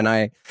bad when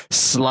I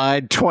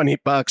slide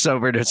 $20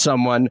 over to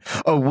someone,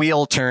 a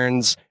wheel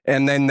turns,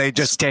 and then they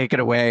just take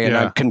it away, and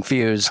I'm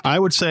confused. I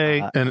would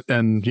say, and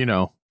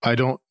I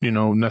don't,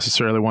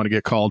 necessarily want to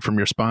get called from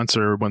your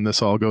sponsor when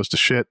this all goes to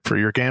shit for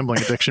your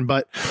gambling addiction.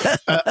 But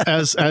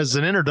as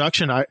an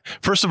introduction,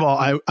 first of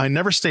all, I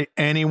never stay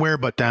anywhere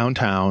but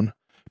downtown,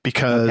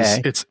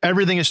 because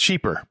everything is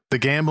cheaper. The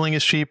gambling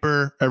is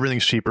cheaper.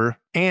 Everything's cheaper.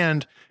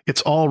 And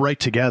it's all right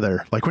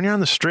together. Like when you're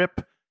on the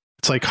strip,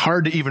 it's like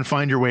hard to even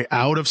find your way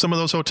out of some of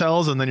those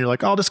hotels. And then you're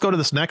like, I'll just go to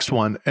this next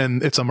one.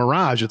 And it's a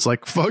mirage. It's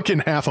like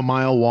fucking half a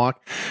mile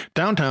walk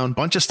downtown,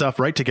 bunch of stuff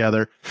right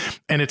together.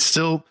 And it's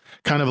still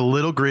kind of a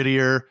little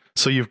grittier.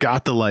 So you've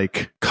got the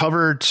like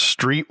covered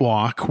street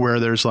walk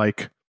where there's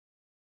like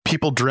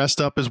people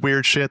dressed up as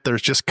weird shit.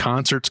 There's just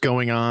concerts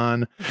going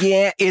on.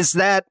 Yeah. Is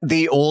that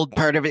the old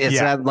part of it? Is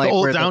that like the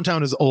old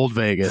downtown is old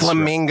Vegas?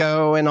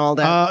 Flamingo and all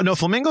that? No,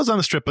 Flamingo's on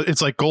the strip, but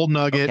it's like Gold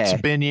Nuggets,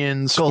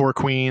 Binions, Four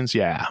Queens.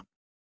 Yeah.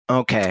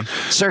 Okay.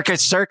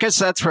 Circus,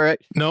 that's where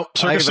No,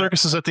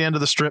 Circus is at the end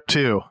of the strip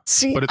too.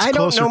 See, but it's I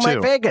don't know my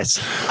too. Vegas.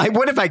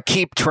 What if I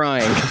keep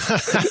trying?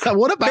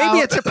 What about maybe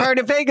it's a part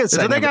of Vegas?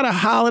 They got a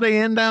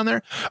Holiday Inn down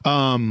there.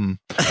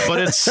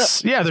 But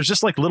it's there's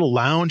just like little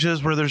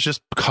lounges where there's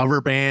just cover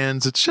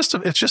bands. It's just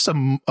a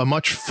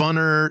much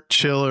funner,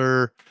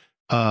 chiller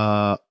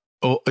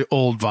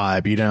old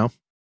vibe, you know?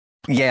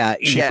 Yeah,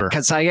 Cheaper.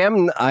 because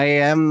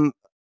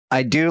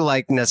I do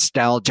like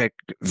nostalgic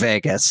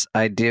Vegas.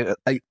 I do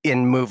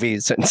in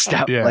movies and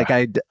stuff. Yeah. Like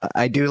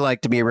I do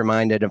like to be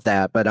reminded of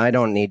that, but I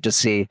don't need to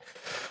see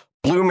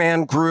Blue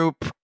Man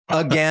Group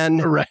again.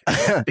 Right.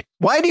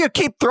 Why do you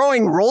keep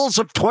throwing rolls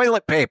of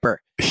toilet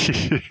paper?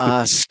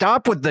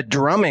 Stop with the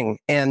drumming.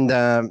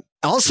 And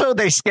also,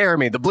 they scare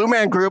me. The Blue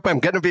Man Group, I'm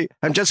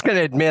just going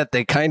to admit,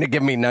 they kind of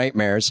give me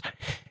nightmares.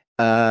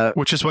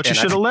 Which is what you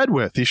should have led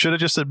with. You should have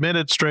just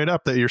admitted straight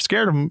up that you're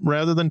scared of them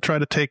rather than try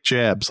to take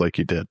jabs like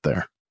you did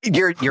there.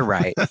 You're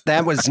right.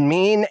 That was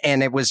mean,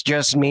 and it was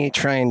just me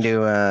trying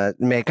to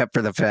make up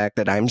for the fact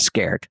that I'm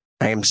scared.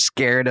 I am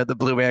scared of the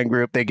Blue Man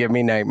Group. They give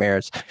me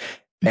nightmares.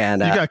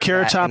 And you got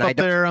Carrot Top up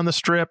there on the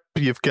strip.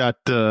 You've got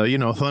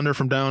Thunder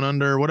from Down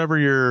Under. Whatever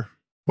you're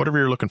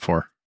looking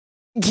for.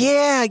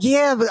 Yeah.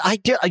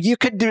 You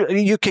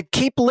could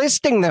keep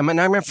listing them,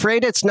 and I'm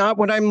afraid it's not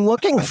what I'm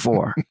looking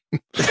for.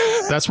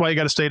 That's why you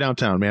got to stay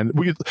downtown, man.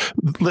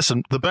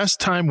 Listen, the best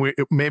time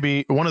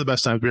maybe one of the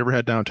best times we ever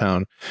had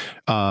downtown.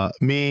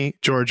 Me,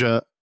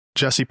 Georgia,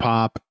 Jesse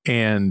Pop,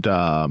 and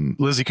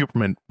Lizzie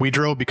Cooperman. We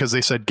drove because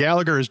they said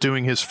Gallagher is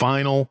doing his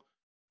final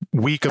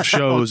week of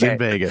shows in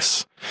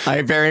Vegas.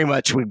 I very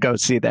much would go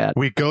see that.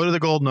 We go to the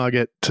Gold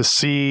Nugget to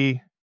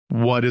see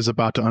what is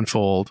about to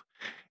unfold,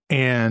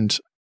 and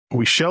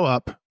we show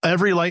up.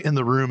 Every light in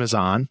the room is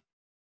on.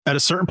 At a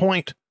certain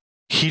point,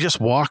 he just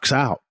walks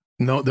out.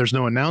 No, there's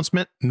no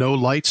announcement. No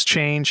lights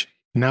change.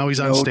 Now he's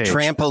on stage. No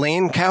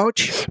trampoline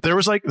couch? There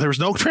was no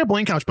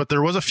trampoline couch, but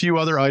there was a few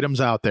other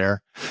items out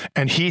there.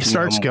 And he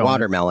starts going.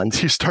 Watermelons.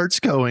 He starts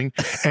going,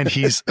 and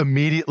he's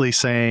immediately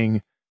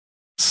saying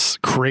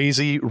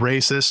crazy,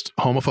 racist,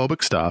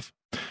 homophobic stuff.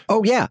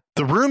 Oh, yeah.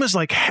 The room is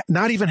like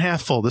not even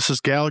half full. This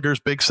is Gallagher's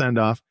big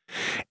send-off.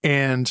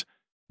 And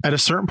at a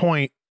certain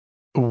point,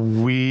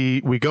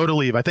 we go to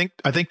leave. I think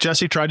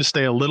Jesse tried to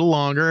stay a little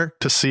longer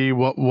to see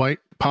what might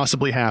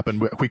possibly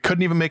happen. We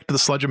couldn't even make it to the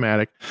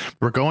Sledge-O-Matic.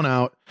 We're going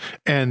out,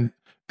 and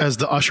as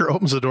the usher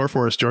opens the door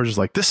for us, George is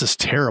like, "This is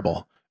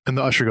terrible," and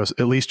the usher goes,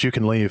 "At least you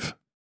can leave."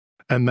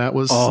 And that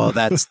was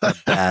that's the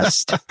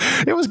best.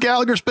 It was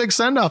Gallagher's big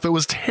send-off. It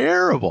was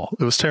terrible,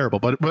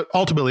 but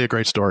ultimately a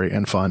great story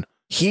and fun.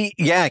 I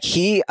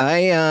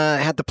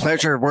had the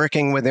pleasure of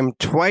working with him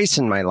twice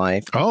in my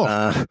life.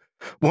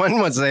 One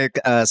was a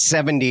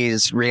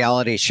 70s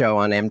reality show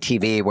on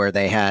MTV where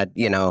they had,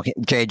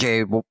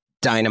 JJ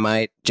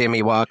Dynamite,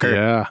 Jimmy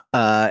Walker,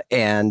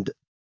 and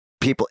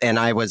people. And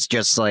I was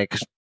just like,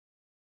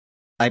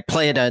 I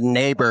played a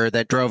neighbor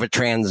that drove a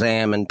Trans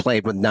Am and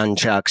played with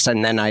nunchucks.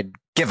 And then I'd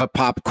give a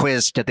pop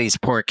quiz to these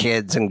poor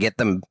kids and get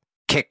them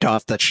kicked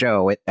off the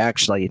show. It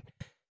actually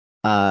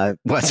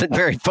wasn't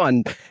very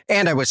fun.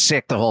 And I was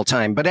sick the whole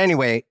time. But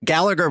anyway,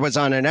 Gallagher was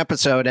on an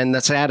episode, and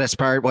the saddest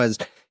part was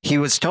he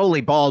was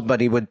totally bald,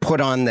 but he would put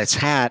on this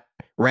hat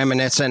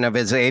reminiscent of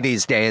his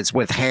 80s days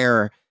with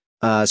hair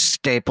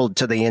stapled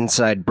to the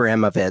inside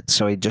brim of it.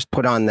 So he just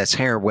put on this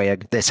hair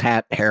wig.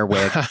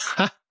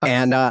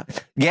 And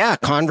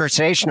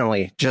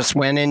conversationally just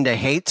went into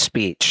hate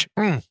speech.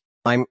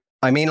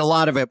 I mean, a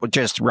lot of it was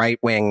just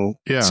right-wing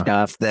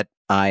stuff that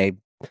I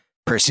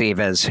perceive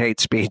as hate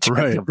speech,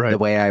 the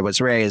way I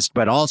was raised,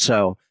 but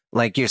also,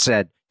 like you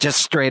said,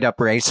 just straight up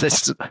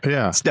racist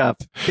stuff.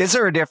 Is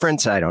there a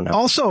difference? I don't know.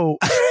 Also,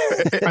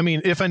 I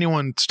mean, if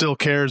anyone still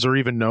cares or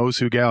even knows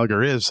who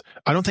Gallagher is,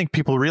 I don't think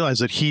people realize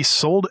that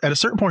at a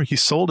certain point, he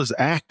sold his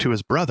act to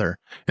his brother.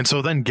 And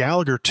so then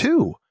Gallagher,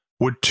 too,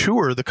 would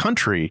tour the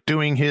country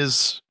doing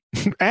his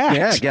act.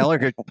 Yeah,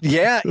 Gallagher.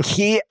 Yeah,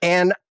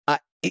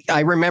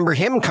 I remember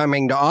him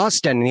coming to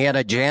Austin, and he had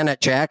a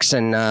Janet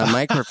Jackson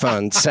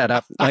microphone set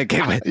up, and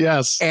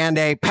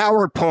a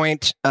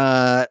PowerPoint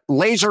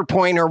laser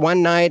pointer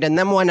one night, and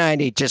then one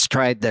night he just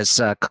tried this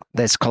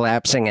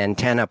collapsing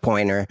antenna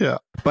pointer. Yeah,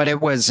 but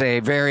it was a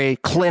very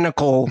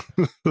clinical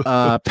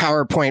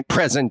PowerPoint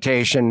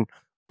presentation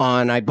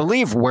on, I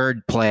believe,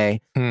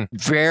 wordplay.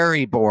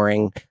 Very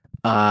boring,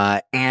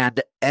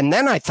 and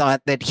then I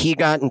thought that he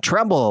got in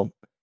trouble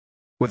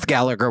with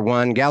Gallagher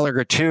 1.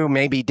 Gallagher 2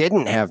 maybe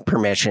didn't have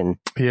permission.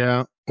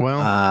 Yeah,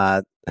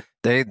 well,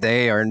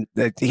 they are.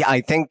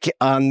 I think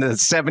on the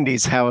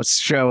 70s House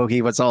show,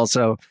 he was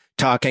also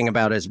talking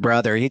about his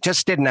brother. He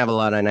just didn't have a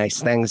lot of nice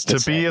things to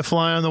say. Be a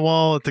fly on the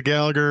wall at the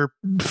Gallagher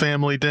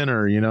family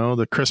dinner,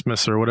 the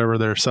Christmas or whatever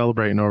they're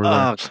celebrating over there.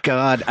 Oh,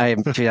 God, I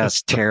am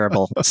just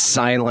terrible.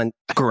 Silent,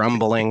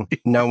 grumbling,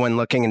 no one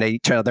looking at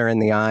each other in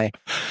the eye.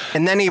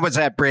 And then he was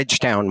at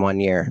Bridgetown one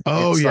year.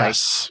 Oh,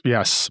 yes.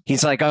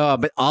 He's like, oh,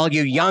 but all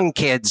you young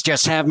kids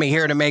just have me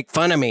here to make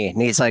fun of me.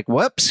 And he's like,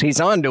 whoops, he's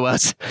on to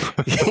us.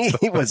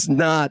 He was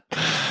not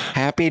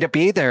happy to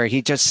be there.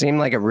 He just seemed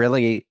like a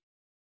really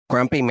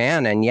grumpy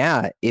man. And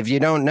if you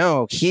don't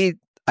know,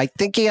 I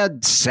think he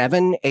had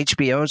 7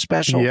 HBO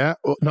specials. Yeah.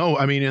 No,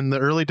 I mean, in the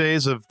early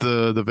days of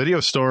the video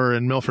store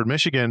in Milford,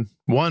 Michigan,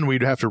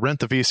 we'd have to rent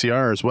the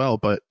VCR as well.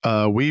 But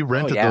we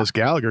rented those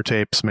Gallagher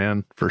tapes,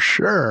 man, for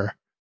sure.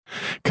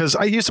 Because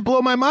I used to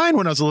blow my mind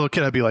when I was a little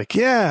kid. I'd be like,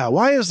 yeah,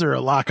 why is there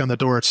a lock on the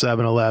door at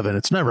 7-Eleven?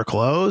 It's never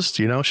closed,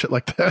 you know, shit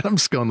like that. I'm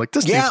just going like,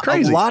 this dude's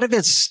crazy. A lot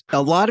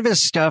of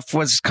his stuff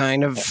was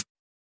kind of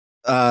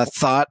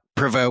thought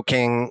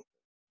provoking.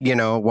 You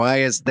know,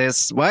 why is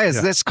this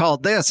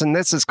called this and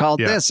this is called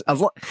this?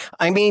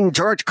 I mean,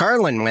 George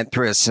Carlin went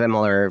through a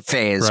similar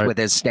phase with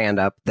his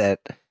stand-up that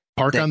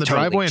park on the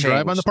driveway and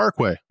drive on the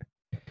parkway.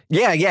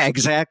 Yeah,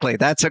 exactly.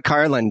 That's a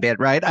Carlin bit,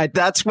 right?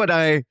 That's what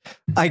I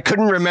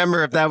couldn't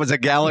remember if that was a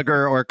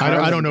Gallagher or Carlin.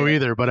 I don't know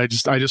either, but I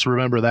just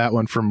remember that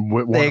one from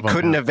one they of them.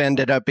 couldn't have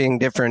ended up being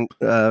different,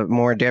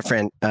 more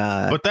different.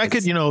 But that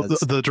could, you know,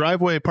 the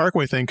driveway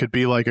parkway thing could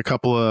be like a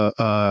couple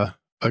of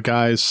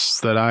guys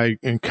that I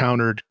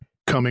encountered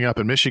coming up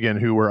in Michigan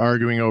who were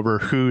arguing over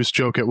whose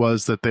joke it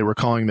was that they were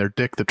calling their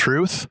dick the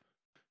truth.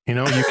 You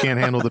know, you can't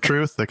handle the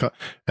truth.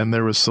 And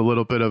there was a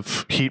little bit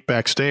of heat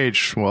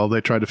backstage while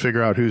they tried to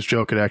figure out whose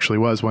joke it actually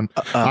was. When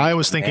I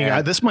was thinking,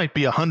 this might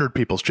be 100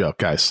 people's joke,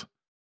 guys.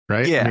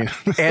 Right? Yeah, I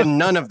mean, and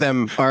none of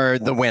them are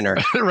the winner.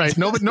 Right?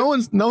 No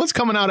one's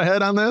coming out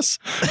ahead on this.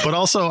 But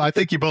also, I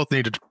think you both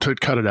need to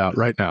cut it out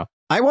right now.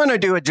 I want to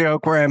do a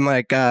joke where I'm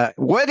like,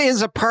 what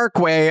is a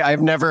parkway?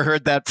 I've never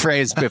heard that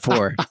phrase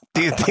before.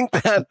 Do you think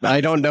that?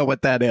 I don't know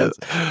what that is.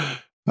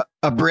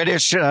 A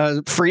British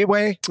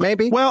freeway,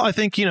 maybe? Well, I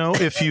think, you know,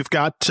 if you've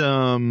got,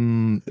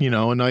 you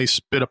know, a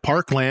nice bit of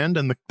parkland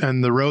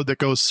and the road that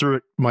goes through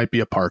it might be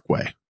a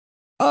parkway.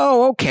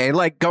 Oh, okay.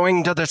 Like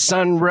going to the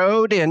Sun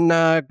Road in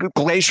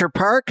Glacier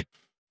Park?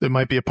 It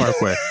might be a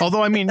parkway.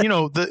 Although, I mean, you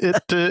know,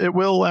 it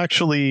will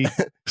actually,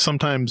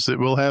 sometimes it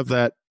will have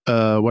that,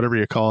 whatever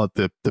you call it,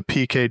 the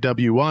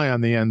PKWY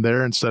on the end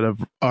there instead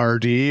of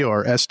RD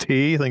or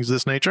ST, things of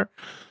this nature.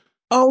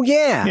 Oh,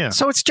 yeah.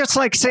 So it's just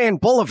like saying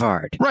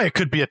boulevard. Right. It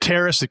could be a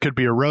terrace. It could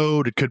be a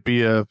road. It could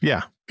be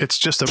it's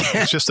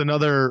just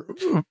another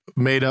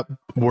made up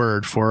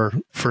word for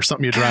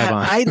something you drive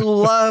on. I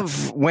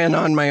love when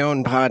on my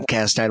own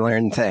podcast I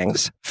learn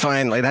things.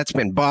 Finally, that's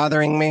been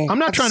bothering me. I'm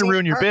not trying to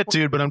ruin your bit,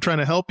 dude, but I'm trying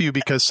to help you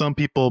because some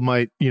people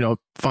might, you know,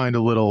 find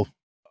a little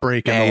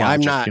break in the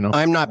logic,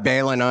 I'm not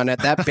bailing on it.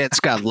 That bit's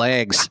got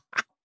legs.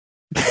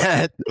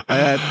 that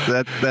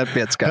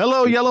bit's got.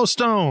 Hello,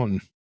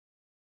 Yellowstone.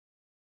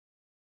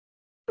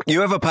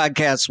 You have a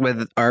podcast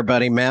with our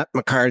buddy Matt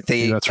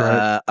McCarthy. That's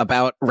right.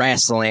 About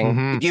wrestling.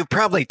 Mm-hmm. You've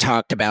probably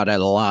talked about it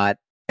a lot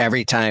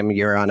every time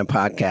you're on a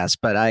podcast,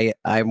 but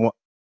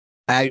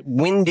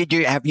when did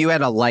you have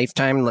had a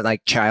lifetime,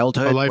 like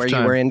childhood, where you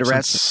were into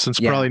wrestling?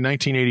 Since probably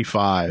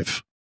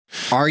 1985.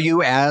 Are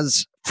you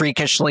as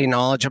freakishly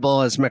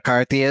knowledgeable as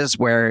McCarthy is,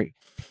 where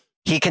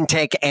he can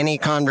take any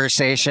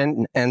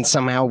conversation and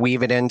somehow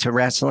weave it into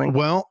wrestling?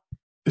 Well,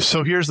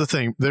 so here's the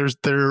thing. There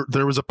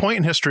was a point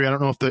in history, I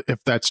don't know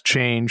if that's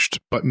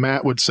changed, but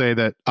Matt would say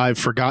that I've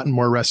forgotten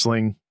more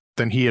wrestling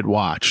than he had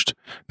watched.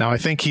 Now, I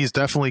think he's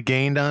definitely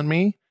gained on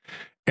me,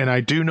 and I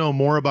do know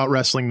more about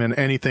wrestling than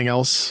anything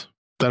else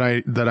that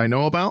I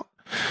know about.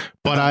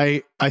 But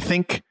I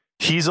think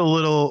he's a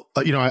little,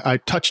 you know, I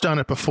touched on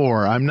it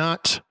before. I'm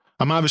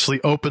obviously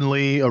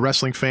openly a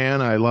wrestling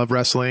fan. I love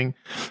wrestling,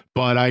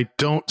 but I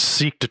don't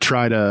seek to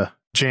try to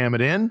jam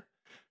it in.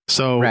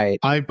 So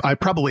I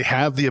probably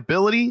have the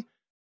ability,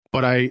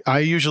 but I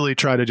usually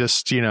try to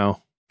just, you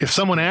know, if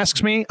someone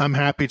asks me, I'm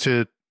happy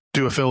to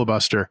do a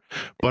filibuster,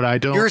 but I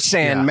don't. You're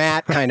saying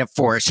Matt kind of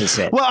forces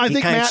it. Well, I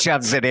think Matt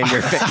shoves it in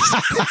your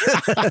face.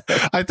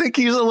 I think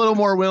he's a little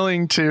more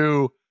willing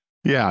to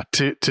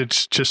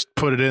just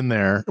put it in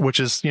there, which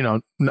is, you know,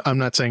 I'm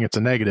not saying it's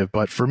a negative,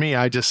 but for me,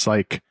 I just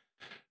like,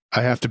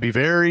 I have to be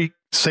very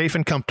safe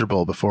and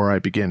comfortable before I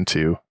begin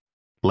to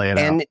lay it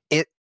out.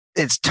 And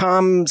it's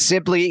Tom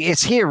Sibley.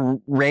 Is he a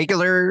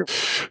regular?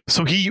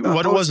 So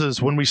what it was is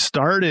when we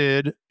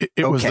started,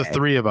 it was the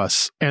three of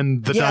us,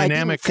 and the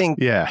dynamic.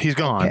 He's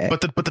gone. Okay.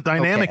 But the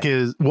dynamic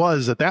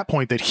was at that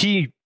point that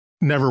he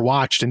never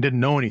watched and didn't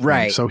know anything.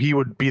 Right. So he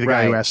would be the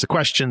guy who asked the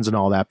questions and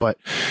all that. But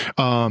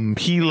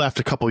he left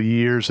a couple of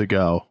years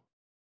ago.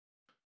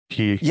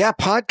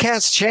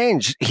 Podcasts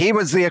change. He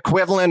was the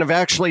equivalent of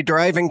actually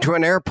driving to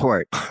an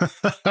airport.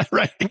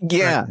 Right.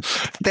 Yeah. Right.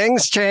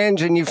 Things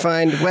change and you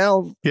find,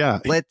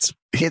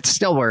 it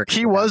still works.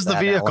 He was the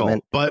vehicle,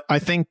 element. But I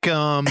think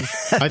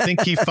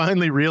he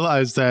finally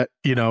realized that,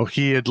 you know,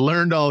 he had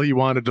learned all he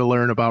wanted to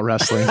learn about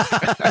wrestling.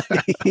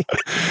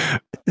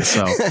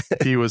 So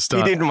he was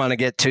done. He didn't want to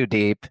get too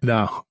deep.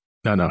 No,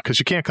 because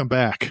you can't come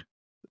back.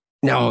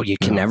 No, you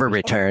can never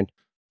return.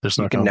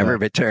 You can never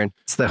return.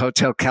 It's the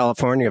Hotel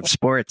California of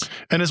sports.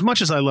 And as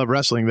much as I love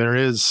wrestling, there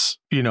is,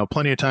 you know,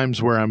 plenty of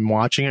times where I'm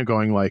watching it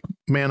going like,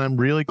 man, I'm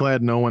really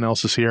glad no one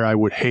else is here. I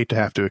would hate to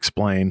have to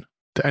explain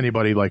to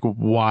anybody like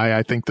why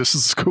I think this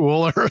is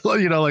cool, or,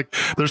 you know, like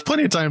there's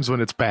plenty of times when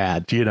it's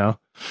bad, you know?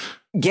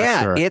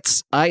 Yeah,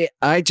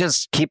 I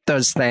just keep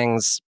those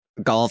things,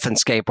 golf and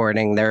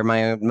skateboarding.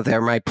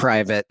 They're my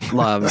private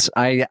loves.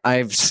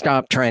 I've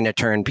stopped trying to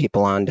turn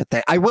people on to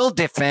things. I will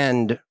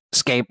defend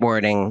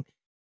skateboarding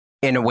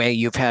in a way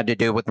you've had to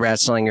do with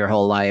wrestling your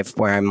whole life,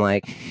 where I'm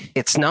like,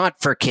 it's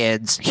not for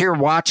kids. Here,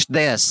 watch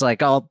this.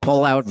 Like, I'll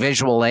pull out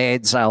visual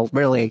aids. I'll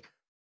really,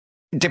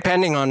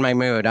 depending on my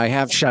mood, I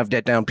have shoved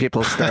it down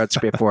people's throats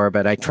before,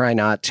 but I try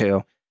not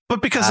to.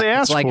 But because they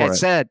asked like for I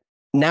said,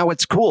 now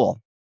it's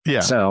cool.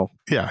 Yeah. So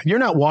yeah, you're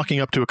not walking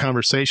up to a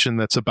conversation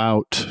that's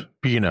about,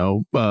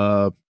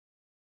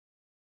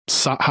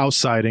 house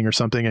siding or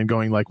something and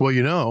going like,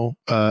 well,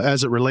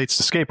 as it relates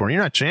to skateboarding,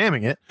 you're not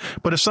jamming it.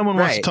 But if someone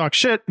wants to talk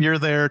shit, you're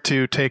there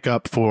to take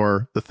up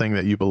for the thing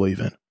that you believe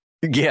in.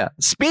 Yeah.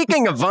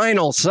 Speaking of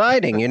vinyl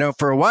siding,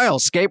 for a while,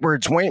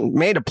 skateboards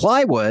made of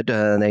plywood.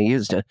 They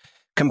used a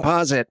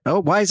composite.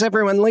 Oh, why is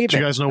everyone leaving? Do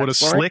you guys know what a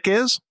slick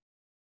is?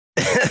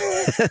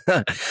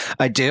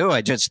 I do.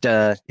 I just,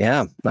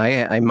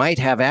 I might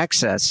have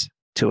access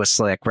to a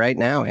slick right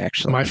now,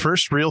 actually. My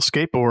first real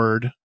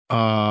skateboard,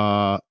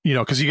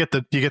 because you get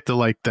the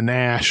like the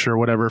Nash or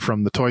whatever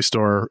from the toy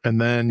store, and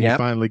then you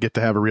finally get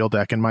to have a real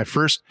deck. And my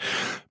first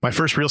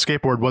real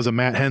skateboard was a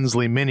Matt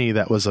Hensley Mini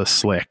that was a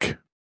slick.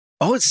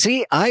 Oh,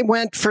 see, I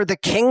went for the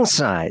king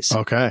size.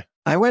 Okay.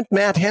 I went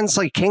Matt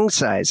Hensley king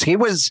size.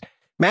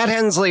 Matt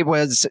Hensley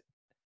was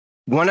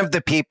one of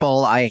the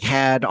people I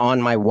had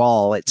on my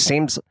wall. It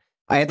seems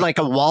I had like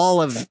a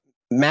wall of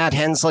Matt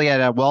Hensley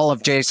and a wall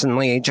of Jason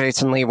Lee.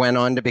 Jason Lee went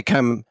on to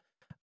become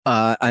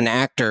an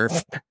actor.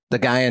 The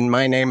guy in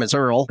My Name is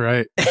Earl.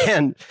 Right.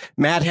 And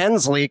Matt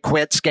Hensley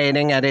quit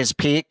skating at his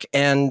peak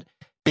and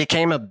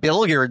became a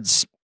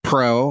billiards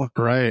pro,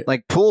 right?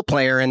 Like pool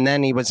player. And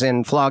then he was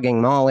in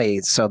Flogging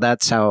Molly. So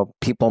that's how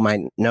people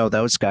might know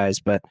those guys.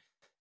 But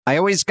I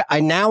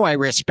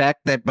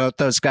respect that both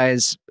those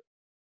guys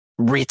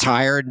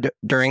retired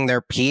during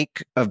their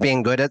peak of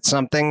being good at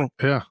something.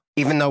 Yeah.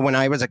 Even though when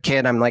I was a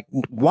kid, I'm like,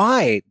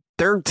 why?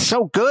 They're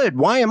so good.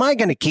 Why am I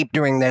going to keep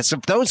doing this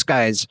if those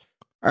guys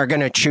are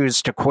going to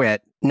choose to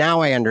quit?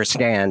 Now I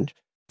understand.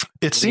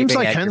 It seems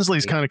like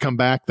Hensley's kind of come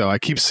back, though. I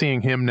keep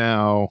seeing him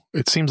now.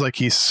 It seems like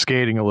he's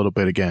skating a little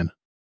bit again.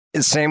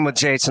 Same with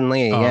Jason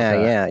Lee.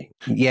 Oh,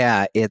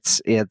 yeah.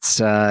 It's at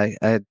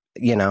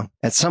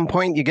some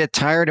point you get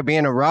tired of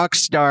being a rock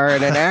star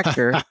and an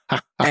actor,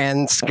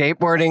 and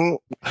skateboarding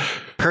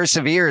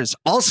perseveres.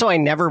 Also, I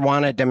never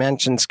wanted to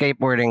mention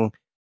skateboarding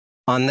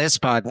on this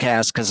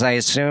podcast because I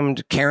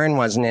assumed Karen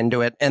wasn't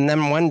into it. And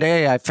then one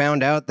day I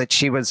found out that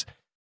she was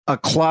a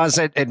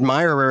closet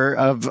admirer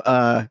of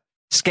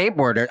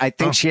skateboarder. I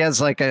think she has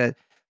like a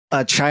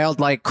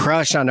childlike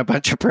crush on a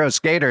bunch of pro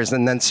skaters.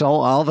 And then so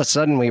all of a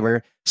sudden we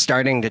were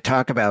starting to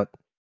talk about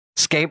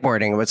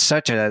skateboarding. It was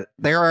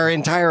there are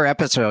entire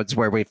episodes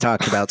where we've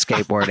talked about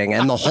skateboarding,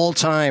 and the whole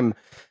time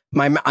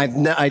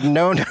I've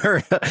known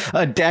her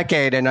a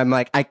decade, and I'm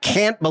like, I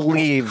can't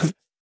believe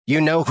you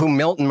know who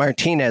Milton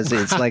Martinez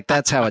is. Like,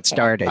 that's how it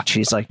started.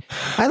 She's like,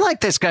 I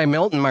like this guy,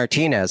 Milton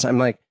Martinez. I'm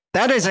like,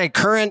 that is a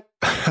current.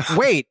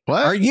 Wait,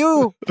 what?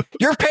 You're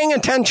paying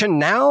attention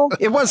now?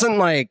 It wasn't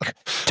like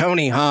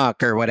Tony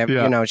Hawk or whatever.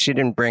 Yeah. She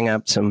didn't bring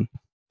up some.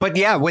 But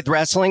yeah, with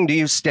wrestling, do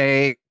you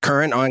stay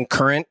current on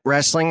current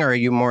wrestling, or are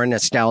you more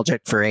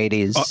nostalgic for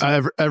 80s?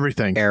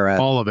 Everything,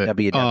 era, all of it.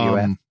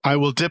 WWF. I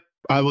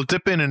will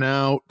dip in and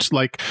out.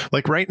 Like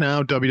right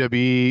now,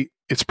 WWE.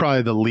 It's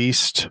probably the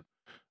least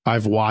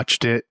I've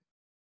watched it.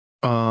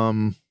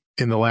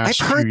 In the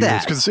last few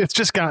years, because it's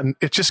just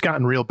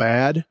gotten real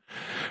bad.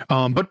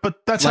 But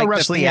that's like how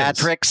wrestling is.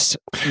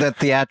 The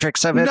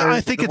theatrics of it. No,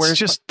 I think it's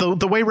just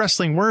the way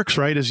wrestling works,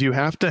 right? Is you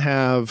have to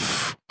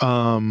have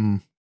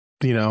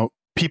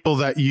people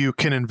that you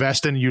can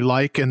invest in, you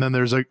like, and then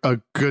there's a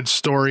good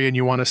story, and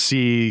you want to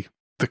see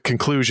the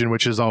conclusion,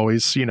 which is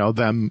always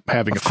them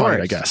having a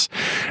fight, I guess.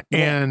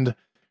 Yeah. And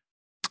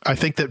I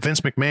think that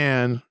Vince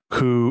McMahon,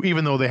 who,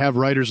 even though they have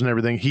writers and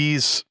everything, he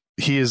is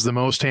the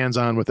most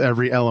hands-on with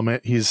every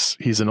element.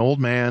 He's an old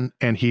man,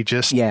 and he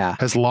just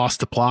has lost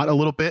the plot a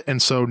little bit.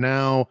 And so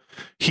now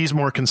he's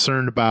more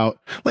concerned about,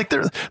 like,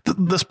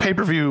 this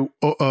pay-per-view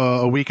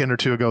a weekend or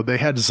two ago, they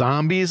had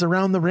zombies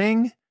around the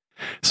ring.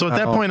 So at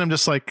that point, I'm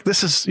just like,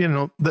 this is,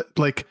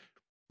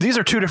 these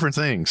are two different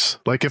things.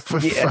 Like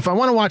if I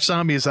want to watch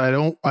zombies, I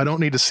don't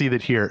need to see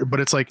that here. But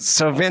it's like,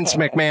 so Vince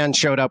McMahon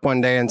showed up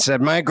one day and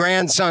said, my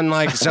grandson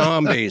likes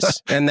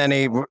zombies. And then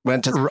he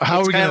went to,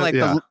 how we kind of like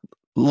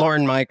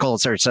Lorne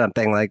Michaels or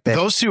something like that.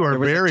 Those two are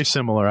very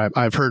similar.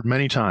 I've heard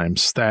many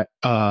times that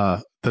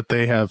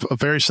they have a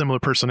very similar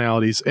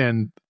personalities,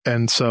 and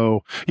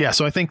so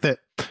so I think that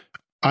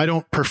I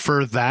don't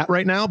prefer that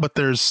right now, but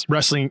there's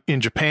wrestling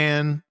in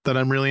Japan that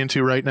I'm really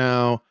into right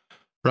now.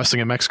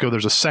 Wrestling in Mexico,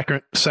 there's a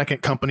second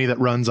company that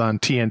runs on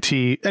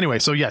TNT. Anyway,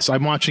 so yes,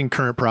 I'm watching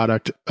current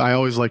product. I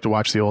always like to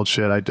watch the old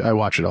shit. I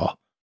watch it all.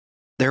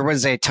 There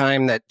was a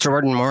time that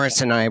Jordan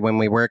Morris and I, when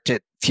we worked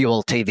at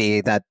Fuel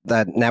TV, that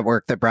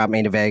network that brought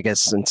me to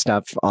Vegas and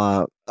stuff,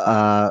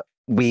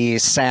 we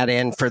sat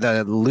in for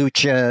the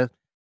Lucha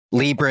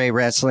Libre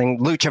wrestling,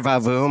 Lucha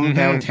Vavoom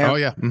downtown. Oh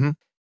yeah.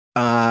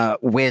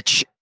 Mm-hmm.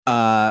 Which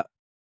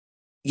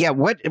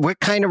what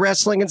kind of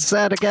wrestling is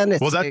that again?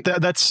 It's Lucha.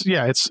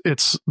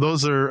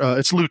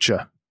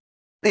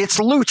 It's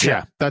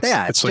Lucha.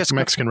 Yeah, it's like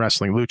Mexican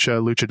wrestling.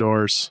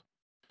 Luchadors.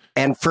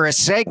 And for a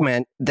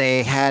segment,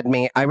 they had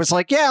me, I was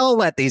like, yeah, I'll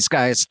let these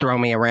guys throw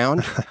me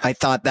around. I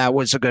thought that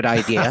was a good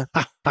idea.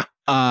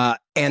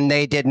 And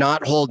they did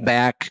not hold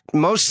back.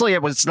 Mostly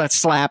it was the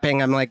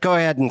slapping. I'm like, go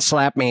ahead and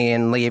slap me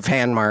and leave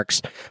hand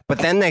marks. But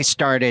then they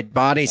started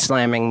body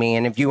slamming me.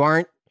 And if you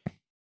aren't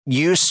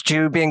used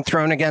to being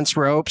thrown against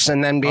ropes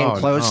and then being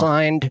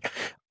clotheslined,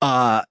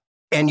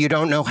 and you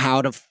don't know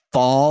how to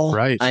fall.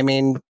 Right. I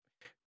mean,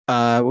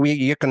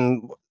 you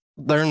can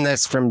learn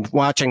this from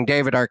watching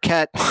David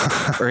Arquette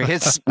or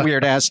his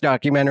weird ass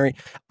documentary.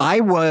 I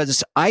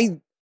was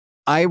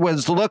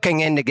looking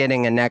into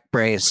getting a neck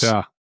brace.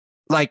 Yeah.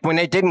 Like when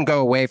it didn't go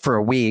away for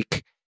a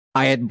week,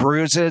 I had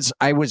bruises.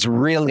 I was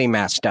really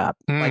messed up.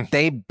 Like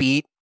they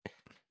beat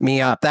me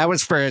up. That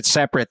was for a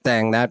separate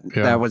thing. That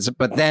was,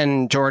 but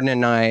then Jordan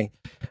and I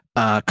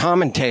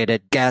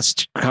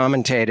guest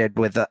commentated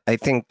with, I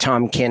think,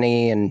 Tom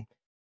Kinney and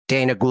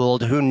Dana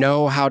Gould, who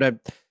know how to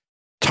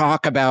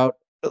talk about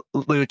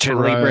lucha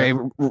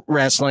libre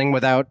wrestling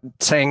without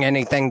saying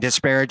anything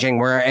disparaging.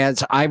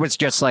 Whereas I was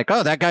just like,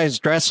 oh, that guy's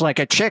dressed like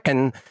a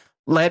chicken.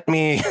 Let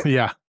me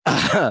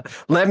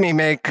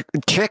make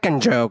chicken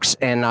jokes.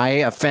 And I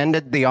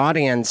offended the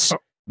audience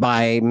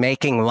by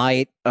making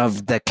light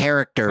of the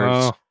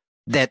characters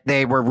that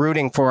they were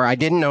rooting for. I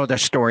didn't know the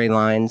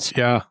storylines.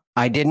 Yeah.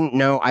 I didn't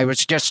know. I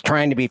was just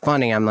trying to be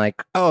funny. I'm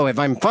like, oh, if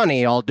I'm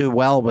funny, I'll do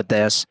well with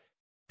this.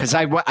 Because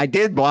I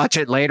did watch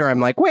it later. I'm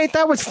like, wait,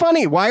 that was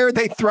funny. Why are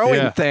they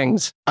throwing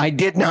things? I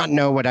did not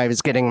know what I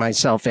was getting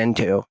myself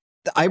into.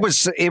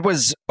 It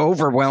was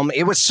overwhelming.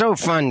 It was so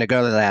fun to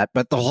go to that.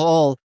 But the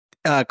whole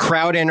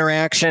crowd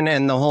interaction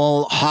and the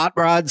whole hot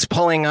rods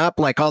pulling up,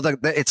 like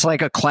it's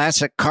like a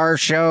classic car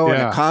show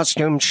and a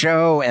costume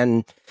show.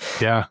 And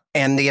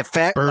the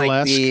effect,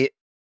 burlesque. like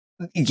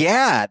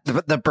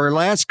the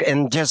burlesque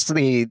and just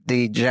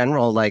the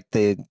general, like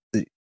the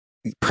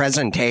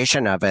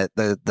presentation of it,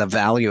 the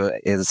value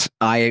is,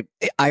 I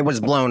was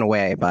blown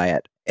away by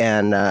it.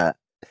 And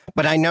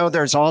but I know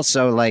there's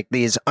also like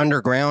these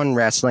underground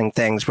wrestling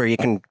things where you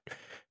can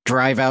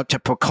drive out to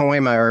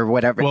Pacoima or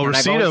whatever. Well,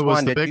 Reseda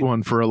was the big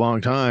one for a long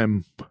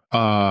time.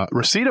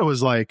 Reseda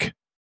was like,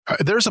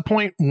 there's a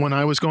point when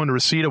I was going to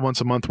Reseda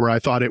once a month where I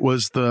thought it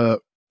was the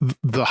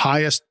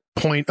highest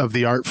point of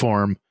the art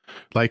form.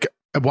 Like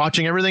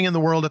watching everything in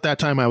the world at that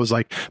time, I was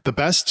like, the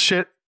best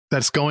shit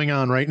that's going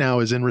on right now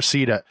is in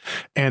Reseda.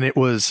 And it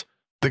was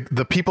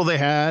the people they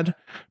had,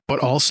 but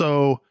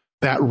also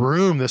that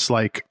room, this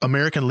like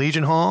American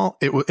Legion Hall.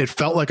 It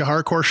felt like a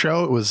hardcore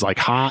show. It was like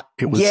hot.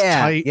 It was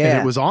tight. And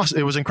it was awesome.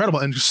 It was incredible.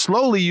 And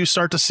slowly you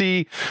start to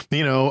see,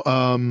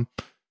 Joe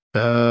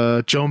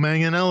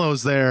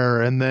Manganiello's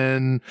there. And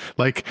then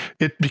like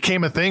it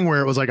became a thing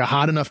where it was like a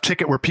hot enough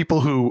ticket where people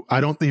who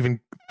I don't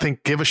even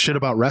think give a shit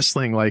about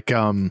wrestling, like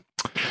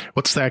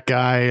what's that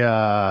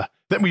guy?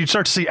 Then we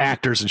start to see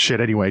actors and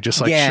shit anyway,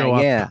 just like show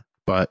up. Yeah.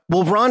 But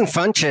Ron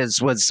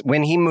Funches was,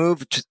 when he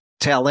moved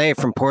to LA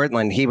from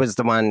Portland, he was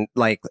the one,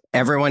 like,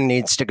 everyone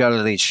needs to go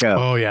to these shows.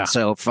 Oh yeah.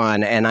 So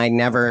fun. And I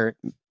never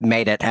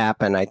made it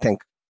happen. I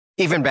think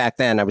even back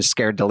then I was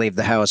scared to leave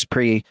the house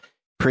pre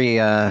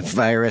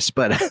virus,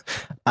 but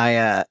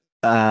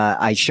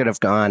I should have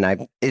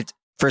gone.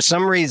 For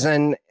some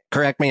reason,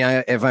 correct me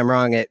if I'm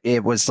wrong,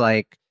 it was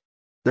like,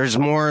 there's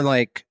more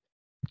like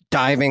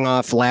diving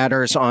off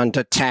ladders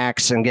onto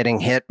tacks and getting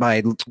hit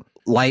by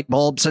light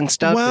bulbs and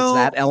stuff. Well, is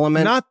that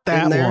element? Not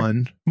that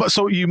one. But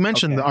so you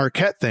mentioned the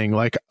Arquette thing,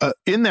 like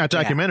in that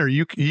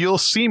documentary, you'll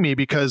see me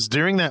because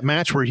during that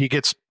match where he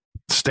gets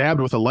stabbed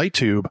with a light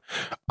tube,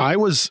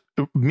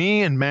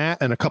 me and Matt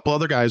and a couple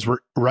other guys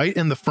were right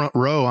in the front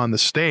row on the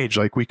stage.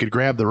 Like we could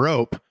grab the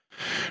rope,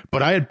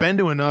 but I had been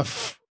to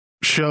enough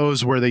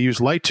shows where they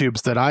use light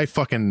tubes that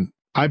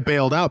I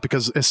bailed out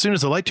because as soon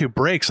as the light tube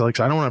breaks, like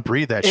I don't want to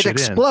breathe that shit in. It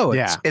explodes.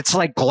 Yeah. It's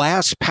like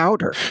glass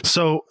powder.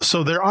 So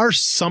there are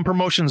some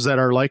promotions that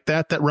are like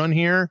that run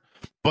here,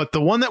 but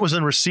the one that was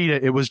in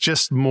Reseda, it was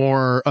just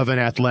more of an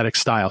athletic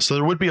style. So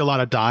there would be a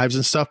lot of dives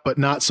and stuff, but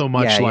not so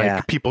much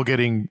people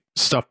getting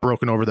stuff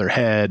broken over their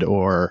head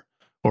or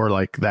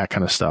like that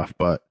kind of stuff.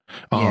 But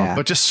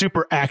just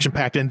super action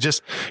packed. And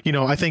just,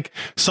 I think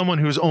someone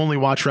who's only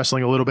watched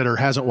wrestling a little bit or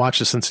hasn't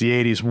watched it since the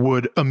 80s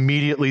would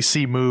immediately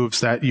see moves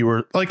that you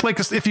were like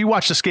if you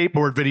watch the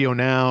skateboard video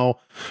now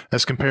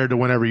as compared to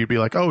whenever, you'd be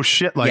like, oh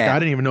shit, like I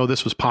didn't even know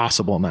this was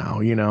possible now,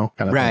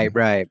 kind of right,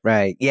 thing.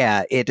 Right.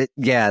 Yeah.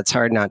 It's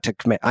hard not to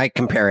commit. I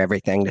compare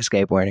everything to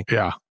skateboarding.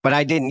 Yeah. But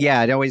I didn't.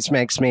 Yeah. It always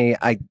makes me,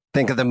 I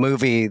think of the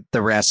movie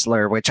The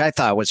Wrestler, which I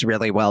thought was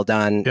really well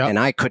done. Yep. And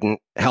I couldn't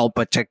help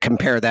but to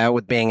compare that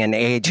with being an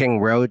aging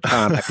road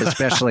comic,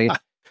 especially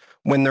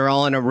when they're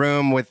all in a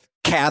room with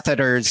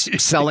catheters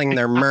selling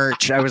their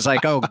merch. I was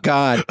like, oh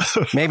God,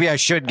 maybe I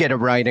should get a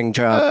writing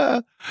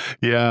job.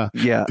 Yeah.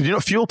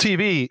 Fuel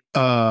TV,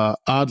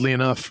 oddly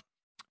enough,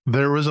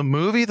 there was a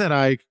movie that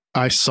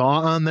I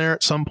saw on there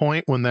at some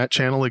point when that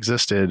channel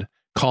existed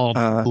called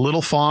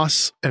Little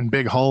Foss and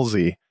Big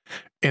Halsey.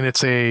 And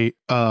it's a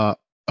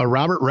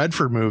Robert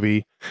Redford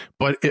movie,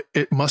 but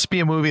it must be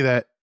a movie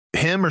that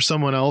him or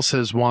someone else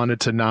has wanted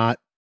to not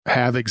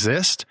have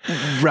exist.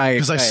 Right.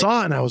 Because I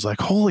saw it and I was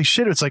like, holy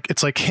shit. It's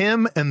like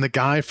him and the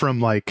guy from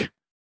like,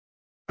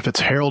 if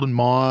it's Harold and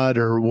Maude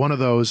or one of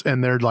those,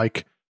 and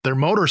they're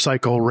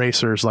motorcycle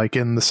racers like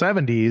in the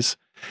 70s.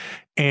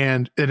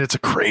 And it's a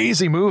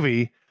crazy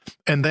movie.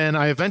 And then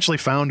I eventually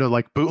found a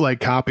like bootleg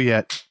copy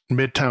at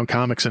Midtown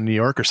Comics in New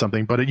York or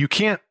something, but you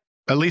can't,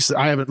 at least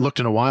I haven't looked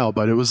in a while,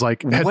 but it was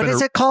like, what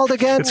is it called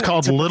again? It's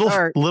called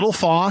Little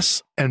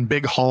Foss and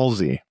Big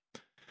Halsey.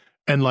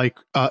 And like,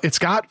 it's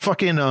got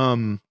fucking,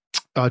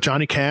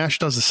 Johnny Cash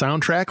does the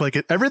soundtrack.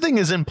 Like everything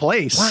is in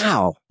place.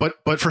 Wow.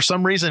 But for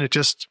some reason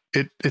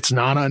it's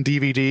not on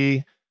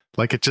DVD.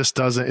 Like it just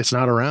doesn't, it's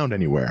not around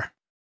anywhere.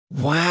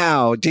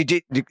 Wow.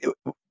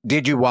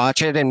 Did you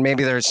watch it and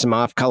maybe there's some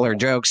off-color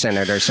jokes in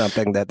it or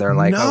something that they're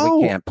like, no,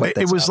 we can't put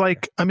this it was out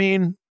like, I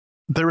mean,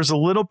 there was a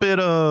little bit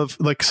of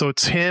like, so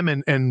it's him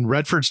and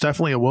Redford's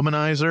definitely a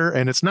womanizer,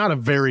 and it's not a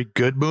very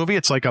good movie.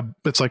 It's like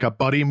a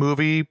buddy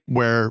movie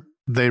where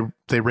they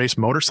race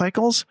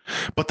motorcycles,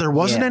 but there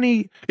wasn't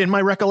any in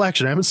my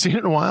recollection. I haven't seen it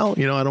in a while,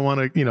 I don't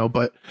want to,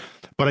 but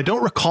I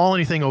don't recall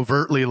anything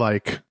overtly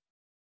like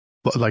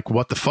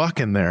what the fuck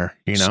in there,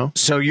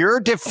 So you're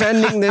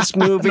defending this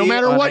movie no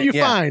matter what you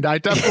find. I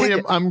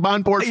definitely I'm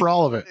on board for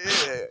all of it.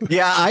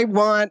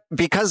 Yeah,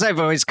 because I've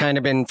always kind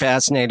of been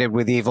fascinated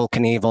with Evel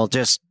Knievel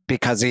just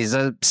because he's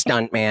a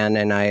stuntman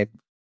and I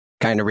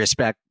kind of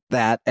respect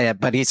that.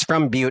 But he's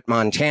from Butte,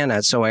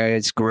 Montana, so I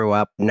always grew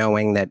up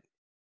knowing that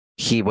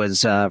he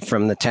was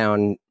from the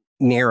town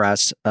near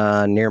us,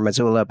 near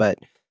Missoula. But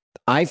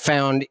I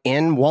found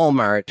in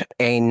Walmart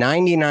a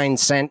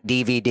 99-cent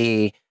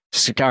DVD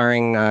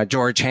starring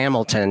George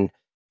Hamilton,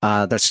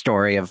 the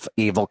story of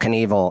Evel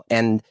Knievel.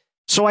 And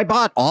so I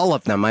bought all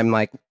of them. I'm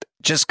like,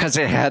 just because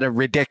it had a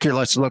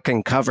ridiculous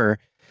looking cover,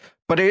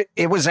 but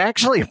it was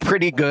actually a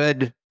pretty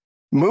good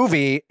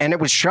movie. And it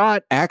was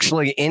shot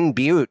actually in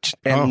Butte.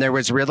 And there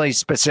was really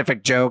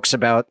specific jokes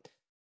about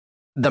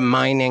the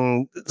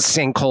mining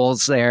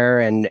sinkholes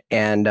there. And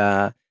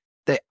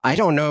I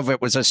don't know if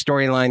it was a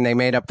storyline they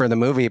made up for the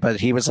movie, but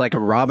he was like a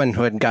Robin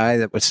Hood guy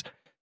that was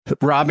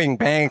robbing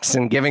banks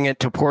and giving it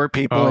to poor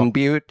people in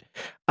Butte.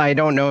 I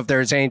don't know if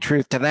there's any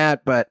truth to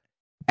that, but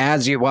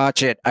as you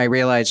watch it, I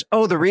realize,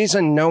 the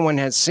reason no one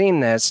has seen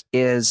this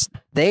is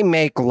they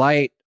make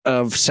light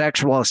of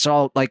sexual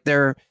assault. Like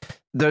the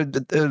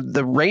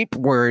rape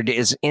word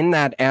is in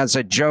that as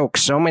a joke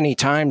so many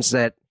times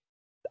that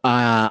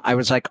I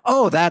was like,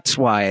 that's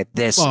why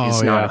this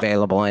is not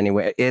available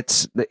anyway.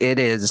 It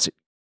is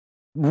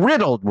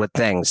riddled with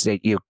things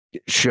that you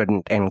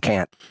shouldn't and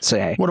can't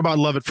say. What about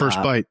Love at First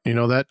Bite? You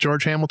know that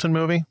George Hamilton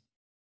movie?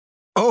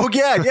 Oh,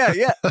 yeah.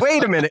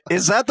 Wait a minute.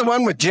 Is that the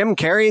one with Jim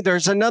Carrey?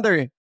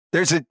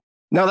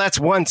 No, that's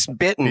Once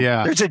Bitten.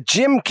 Yeah. There's a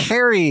Jim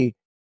Carrey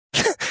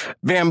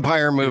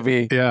vampire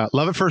movie. Yeah.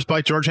 Love at First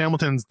Bite. George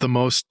Hamilton's the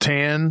most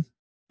tan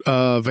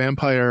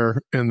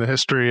vampire in the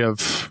history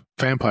of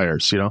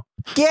vampires,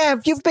 Yeah,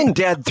 if you've been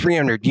dead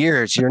 300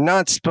 years, you're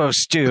not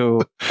supposed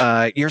to,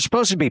 you're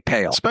supposed to be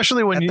pale.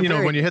 Especially when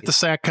when you hit the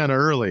sack kind of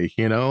early,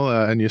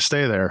 and you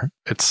stay there.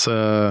 It's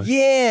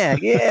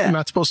yeah.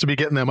 not supposed to be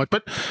getting that much,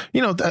 but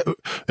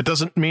it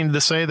doesn't mean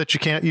to say that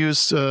you can't use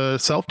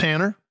self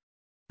tanner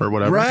or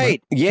whatever.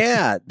 Right.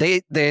 Yeah.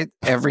 They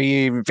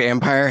every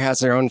vampire has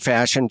their own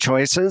fashion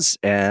choices.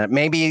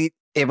 Maybe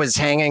it was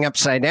hanging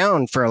upside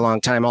down for a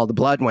long time. All the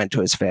blood went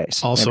to his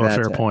face. Also a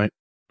fair point.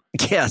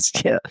 Yes.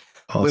 Yeah.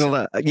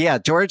 Well,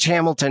 George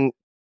Hamilton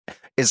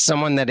is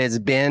someone that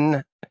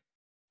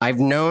I've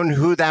known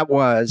who that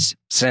was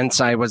since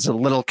I was a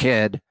little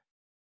kid.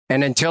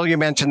 And until you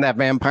mentioned that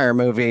vampire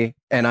movie,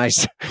 and I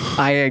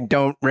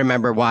don't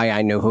remember why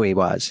I knew who he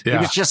was. Yeah. He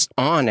was just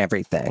on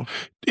everything.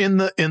 In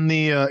the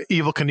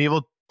Evel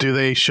Knievel, do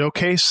they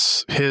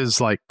showcase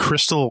his like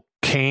crystal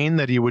cane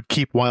that he would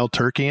keep wild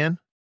turkey in?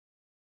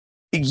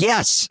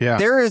 Yes. Yeah.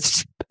 There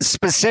is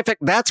specific.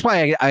 That's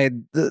why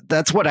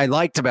that's what I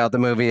liked about the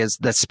movie is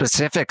the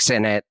specifics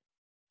in it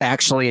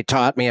actually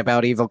taught me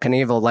about Evel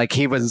Knievel. Like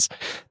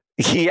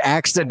he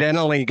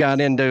accidentally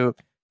got into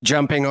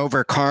jumping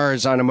over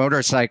cars on a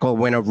motorcycle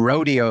when a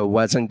rodeo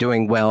wasn't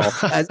doing well.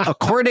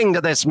 According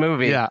to this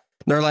movie,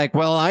 they're like,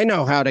 well, I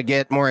know how to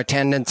get more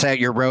attendance at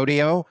your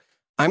rodeo.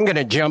 I'm going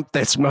to jump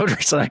this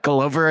motorcycle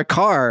over a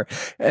car.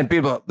 And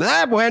people,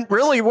 that went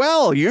really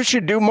well. You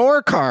should do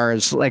more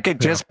cars. Like it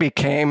just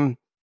became,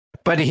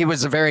 but he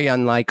was a very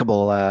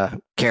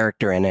unlikable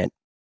character in it.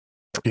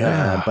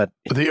 Yeah. But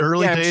the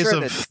early days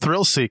of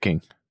thrill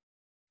seeking.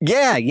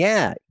 Yeah.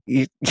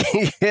 You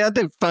had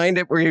to find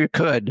it where you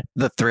could,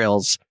 the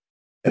thrills.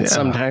 And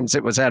sometimes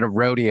it was at a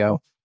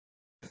rodeo.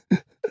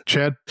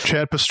 Chad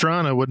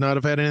Pastrana would not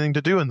have had anything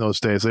to do in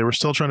those days. They were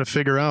still trying to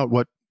figure out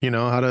what,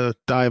 how to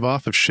dive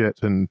off of shit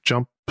and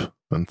jump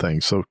and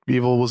things. So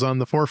Evel was on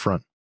the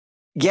forefront.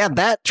 Yeah,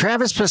 that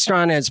Travis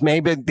Pastrana is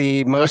maybe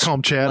the most. I call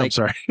him Chad. I'm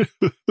sorry.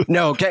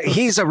 No,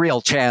 he's a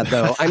real Chad,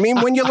 though. I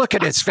mean, when you look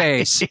at his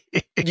face,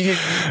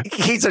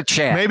 he's a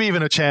Chad. Maybe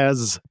even a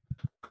Chaz.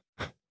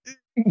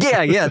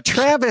 Yeah.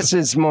 Travis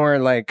is more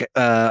like,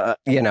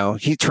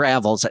 he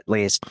travels at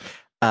least.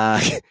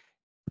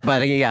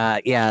 But he's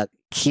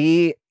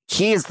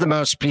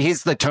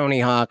the Tony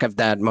Hawk of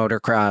that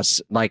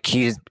motocross. Like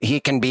he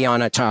can be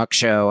on a talk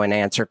show and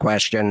answer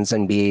questions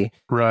and be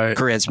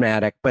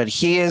charismatic, but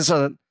he is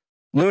a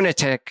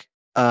lunatic.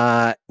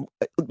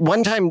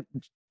 One time,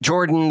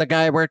 Jordan, the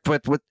guy I worked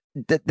with,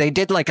 they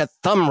did like a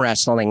thumb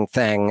wrestling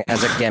thing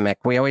as a gimmick.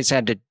 We always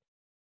had to,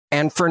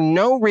 and for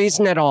no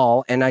reason at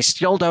all, and I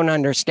still don't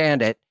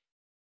understand it.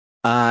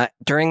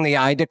 During the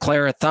I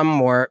Declare a Thumb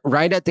War,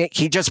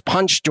 he just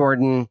punched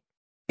Jordan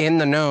in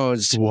the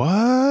nose.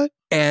 What?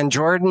 And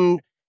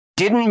Jordan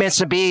didn't miss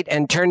a beat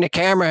and turned the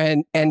camera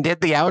and did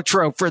the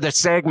outro for the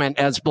segment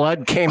as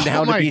blood came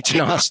down of each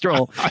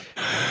nostril.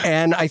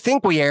 And I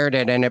think we aired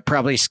it, and it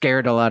probably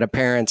scared a lot of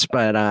parents.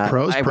 But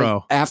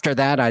after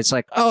that, I was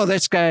like, oh,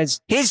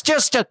 he's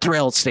just a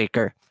thrill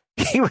seeker.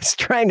 He was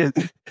trying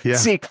to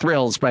seek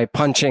thrills by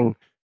punching.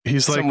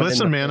 He's like,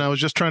 listen, man, I was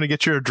just trying to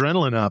get your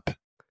adrenaline up.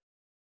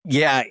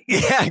 Yeah,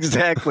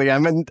 exactly.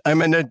 I'm an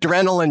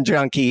adrenaline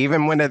junkie,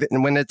 even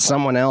when it's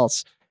someone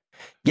else.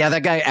 Yeah,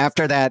 that guy,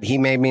 after that, he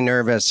made me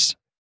nervous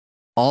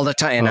all the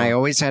time. And I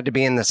always had to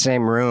be in the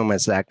same room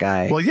as that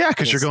guy. Well, yeah,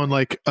 because you're going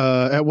like,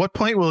 at what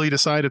point will he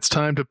decide it's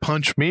time to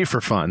punch me for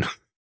fun?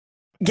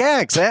 Yeah,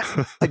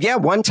 exactly. Yeah,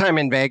 one time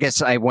in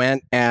Vegas, I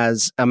went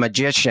as a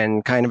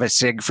magician, kind of a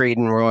Siegfried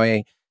and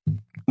Roy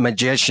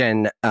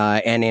magician,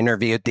 and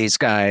interviewed these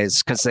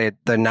guys because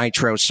the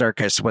Nitro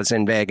Circus was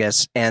in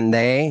Vegas. And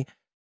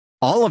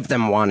all of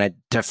them wanted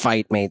to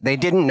fight me. They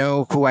didn't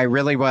know who I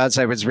really was.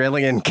 I was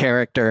really in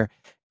character.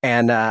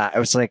 And I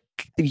was like,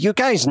 you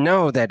guys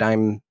know that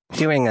I'm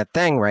doing a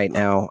thing right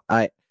now.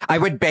 I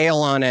would bail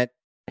on it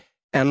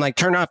and like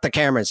turn off the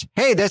cameras.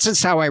 Hey, this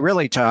is how I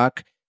really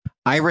talk.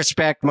 I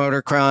respect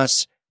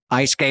motocross.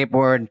 I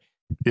skateboard.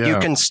 Yeah. You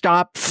can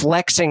stop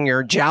flexing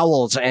your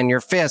jowls and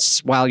your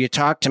fists while you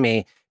talk to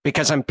me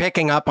because I'm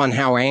picking up on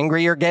how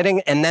angry you're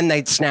getting. And then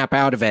they'd snap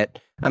out of it.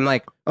 I'm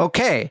like,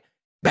 okay,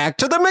 back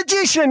to the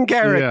magician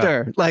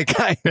character.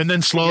 Yeah. And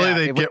then slowly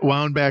they'd get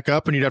wound back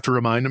up and you'd have to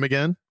remind them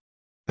again.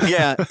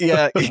 Yeah,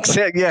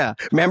 exactly. Yeah.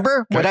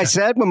 Remember what I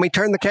said when we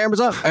turned the cameras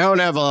off? I don't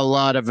have a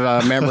lot of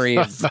memory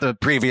of the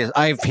previous.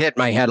 I've hit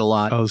my head a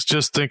lot. I was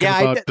just thinking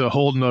about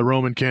holding a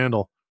Roman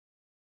candle.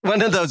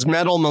 One of those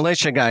metal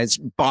militia guys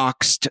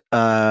boxed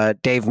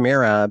Dave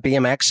Mira, a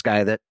BMX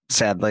guy that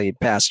sadly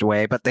passed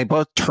away, but they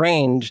both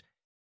trained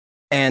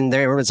and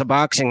there was a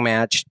boxing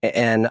match.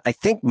 And I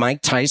think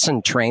Mike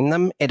Tyson trained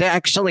them. It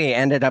actually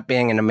ended up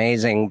being an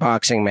amazing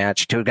boxing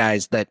match. Two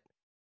guys that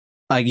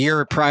a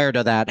year prior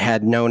to that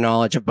had no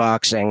knowledge of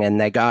boxing and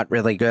they got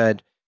really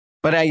good.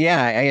 But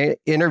I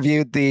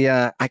interviewed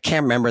I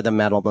can't remember the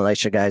metal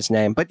militia guy's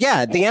name, but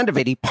yeah, at the end of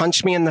it, he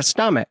punched me in the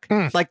stomach.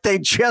 Like I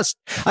just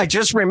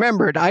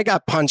remembered I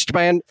got punched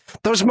by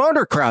those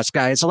motocross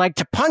guys like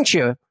to punch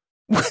you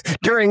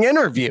during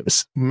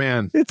interviews.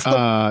 Man,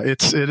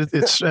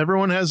 it's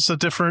everyone has a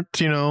different,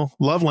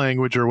 love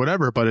language or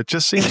whatever, but it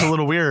just seems a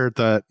little weird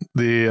that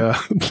these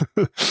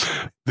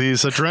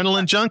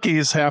adrenaline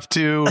junkies have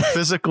to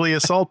physically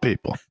assault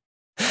people.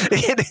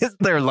 It is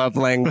their love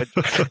language.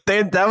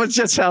 That was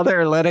just how they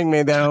were letting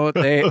me know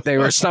they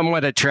were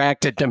somewhat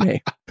attracted to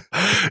me.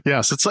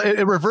 Yes,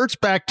 it reverts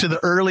back to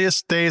the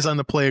earliest days on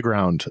the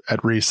playground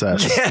at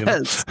recess.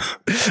 Yes,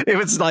 it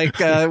was like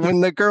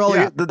when the girl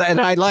that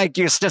I liked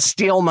used to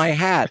steal my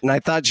hat, and I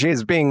thought she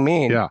was being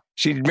mean. Yeah,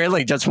 she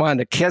really just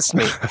wanted to kiss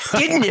me,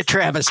 didn't you,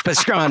 Travis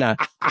Pastrana?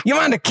 You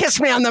wanted to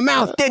kiss me on the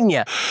mouth, didn't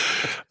you?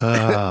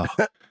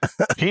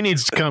 He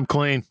needs to come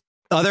clean.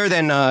 Other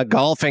than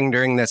golfing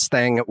during this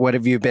thing, what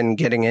have you been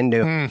getting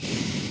into?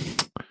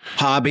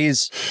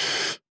 Hobbies?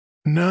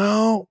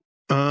 No.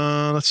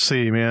 Let's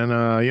see, man.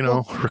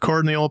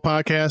 Recording the old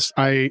podcast.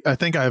 I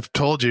think I've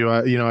told you,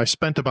 I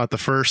spent about the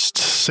first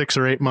 6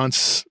 or 8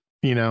 months,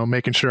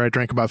 making sure I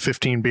drank about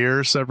 15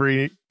 beers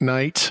every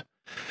night.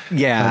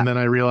 Yeah. And then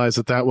I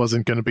realized that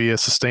wasn't going to be a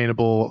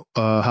sustainable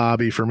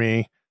hobby for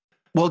me.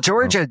 Well,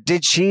 Georgia,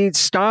 did she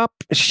stop?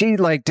 She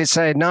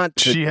decided not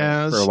to. She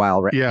has for a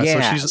while, right?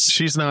 Yeah. So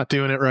she's not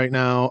doing it right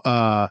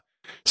now.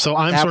 So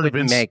I'm sort of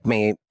in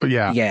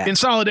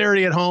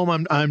solidarity at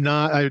home. I'm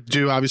not. I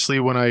do obviously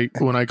when I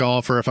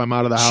golf or if I'm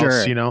out of the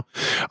house,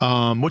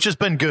 which has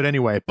been good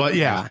anyway. But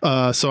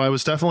so I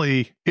was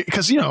definitely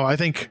because I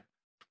think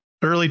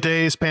early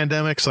days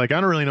pandemics, I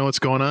don't really know what's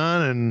going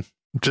on and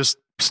just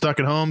stuck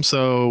at home,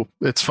 so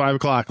it's 5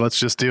 o'clock. Let's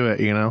just do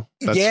it.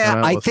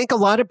 I think a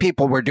lot of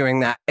people were doing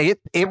that.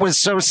 It was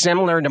so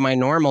similar to my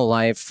normal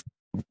life,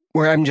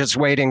 where I'm just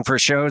waiting for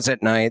shows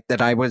at night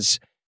that I was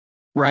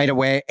right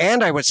away,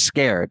 and I was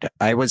scared.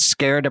 I was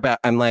scared about.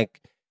 I'm like,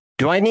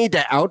 do I need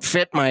to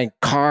outfit my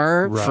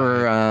car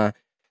for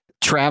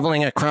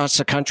traveling across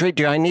the country?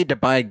 Do I need to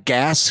buy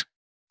gas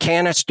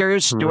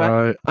canisters?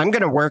 I'm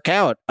going to work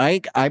out.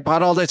 I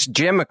bought all this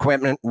gym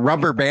equipment,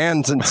 rubber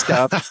bands and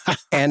stuff.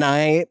 And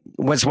I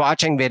was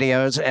watching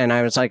videos and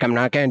I was like, I'm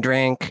not going to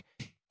drink.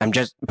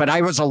 But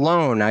I was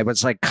alone. I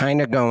was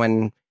kind of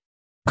going,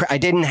 I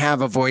didn't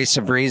have a voice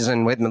of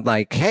reason with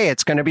me, hey,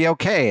 it's going to be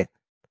okay.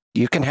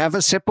 You can have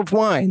a sip of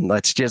wine.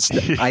 Let's just,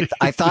 I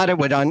thought it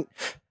would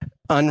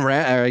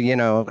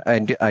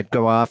I'd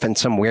go off in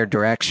some weird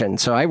direction.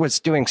 So I was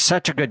doing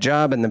such a good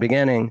job in the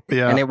beginning.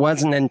 Yeah. And it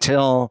wasn't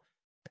until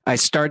I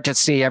start to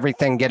see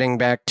everything getting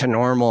back to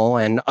normal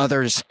and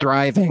others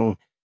thriving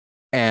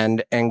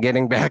and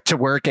getting back to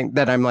working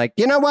that I'm like,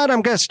 you know what?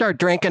 I'm going to start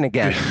drinking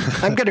again.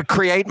 I'm going to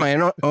create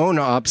my own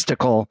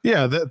obstacle.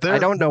 Yeah. I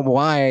don't know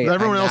why.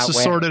 Everyone else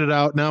has sorted it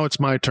out. Now it's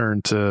my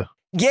turn to.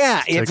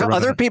 Yeah, if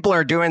other people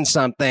are doing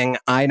something,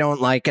 I don't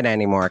like it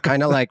anymore.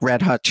 Kind of like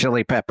Red Hot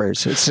Chili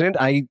Peppers.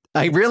 I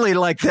really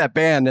like that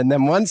band. And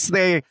then once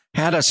they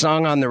had a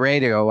song on the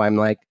radio, I'm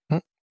like,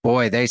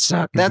 boy, they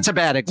suck. That's a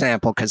bad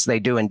example because they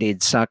do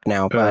indeed suck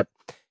now, but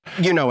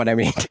you know what I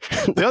mean.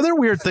 The other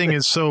weird thing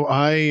is, so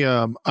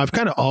I've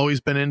kind of always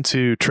been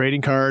into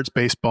trading cards,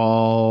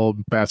 baseball,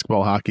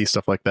 basketball, hockey,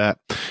 stuff like that.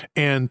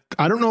 And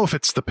I don't know if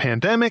it's the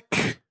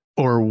pandemic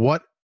or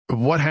what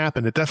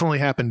happened. It definitely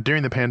happened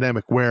during the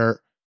pandemic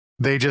where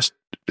they just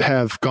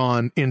have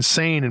gone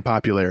insane in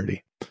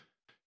popularity.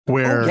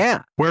 Where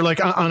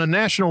like on a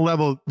national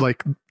level,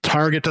 like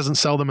Target doesn't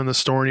sell them in the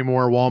store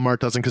anymore. Walmart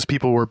doesn't because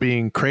people were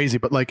being crazy.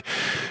 But like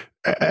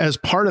as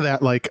part of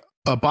that, like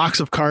a box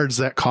of cards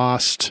that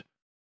cost,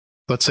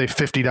 let's say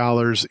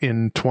 $50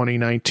 in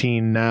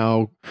 2019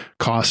 now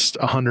costs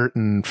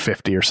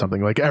 $150 or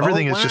something. Like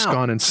everything has just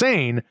gone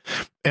insane.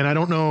 And I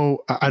don't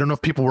know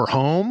if people were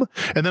home.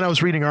 And then I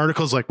was reading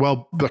articles like,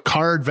 well, the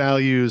card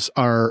values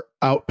are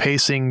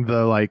outpacing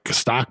the like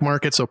stock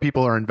market. So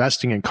people are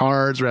investing in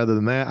cards rather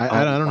than that.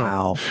 I don't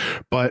know.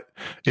 But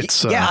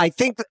it's I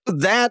think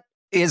that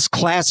is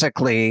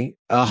classically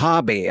a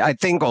hobby. I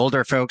think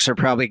older folks are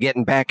probably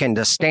getting back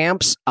into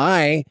stamps.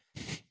 I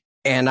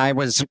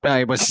was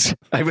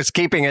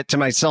keeping it to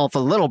myself a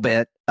little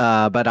bit,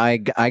 but I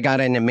got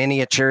into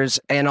miniatures,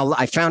 and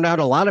I found out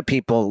a lot of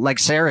people, like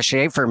Sarah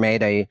Schaefer,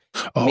 made a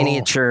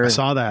miniature. I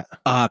saw that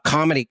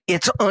comedy.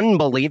 It's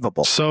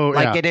unbelievable. So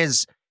like it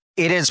is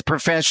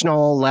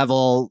professional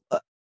level.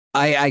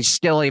 I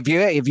still, if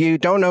you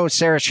don't know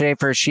Sarah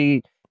Schaefer,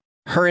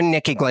 her and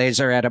Nikki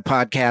Glazer had a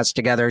podcast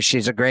together.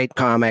 She's a great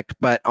comic,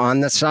 but on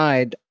the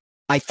side,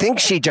 I think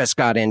she just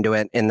got into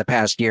it in the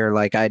past year,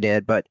 like I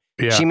did, but.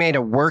 Yeah. She made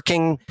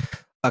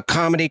a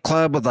comedy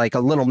club with like a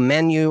little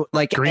menu,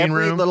 like green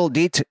every room. Little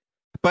detail,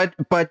 but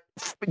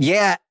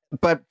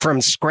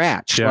from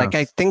scratch. Yeah. Like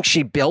I think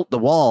she built the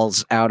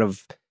walls out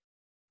of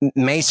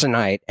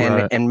masonite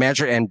and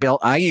measured and built.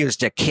 I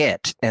used a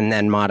kit and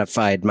then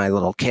modified my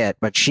little kit,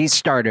 but she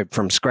started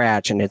from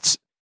scratch. And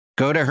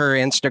go to her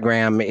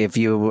Instagram if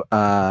you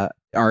are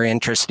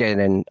interested.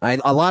 And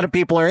a lot of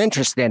people are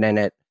interested in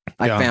it.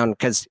 I found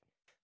because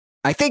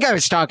I think I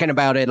was talking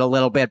about it a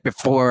little bit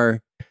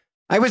before.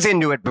 I was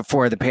into it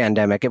before the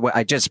pandemic.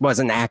 I just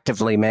wasn't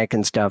actively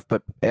making stuff,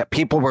 but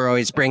people were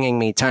always bringing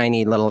me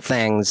tiny little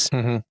things.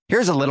 Mm-hmm.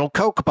 Here's a little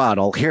Coke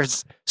bottle.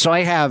 So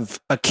I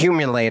have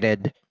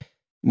accumulated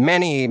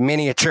many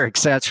miniature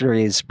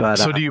accessories. But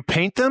so do you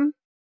paint them,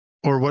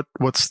 or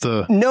what's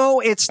the? No,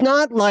 it's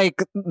not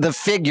like the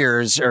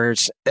figures, or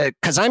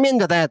because I'm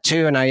into that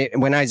too. And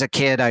when I was a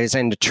kid, I was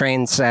into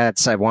train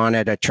sets. I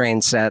wanted a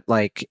train set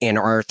like in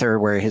Arthur,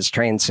 where his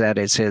train set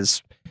is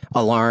his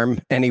alarm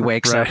and he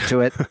wakes up to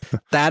it.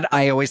 That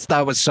I always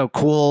thought was so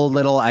cool,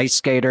 little ice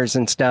skaters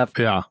and stuff.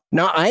 Yeah.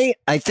 No, I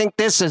think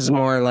this is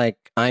more like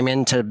I'm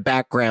into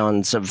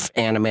backgrounds of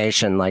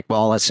animation, like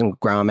Wallace and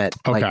Gromit.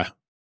 Okay. Like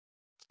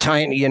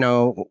tiny,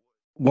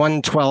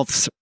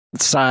 1/12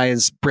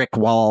 size brick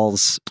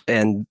walls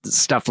and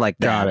stuff like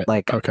that. Got it.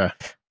 Like, okay.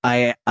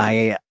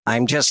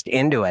 I'm just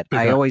into it.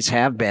 I always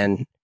have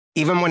been.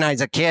 Even when I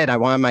was a kid, I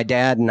wanted my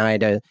dad and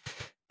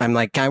I'm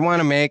like, I want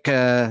to make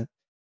a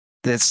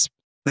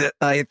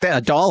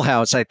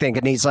dollhouse, I think.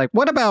 And he's like,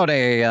 what about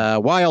a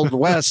Wild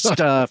West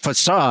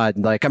facade,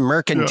 like a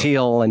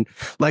mercantile? And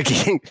like,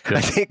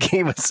 I think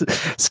he was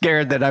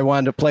scared that I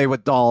wanted to play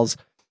with dolls.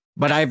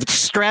 But I've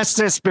stressed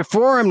this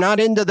before. I'm not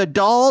into the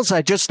dolls.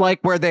 I just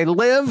like where they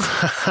live.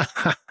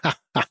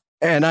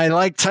 And I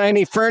like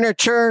tiny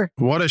furniture.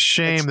 What a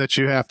shame that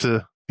you have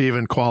to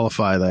even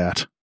qualify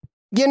that.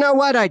 You know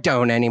what? I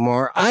don't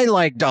anymore. I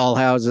like doll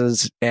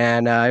houses.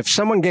 And if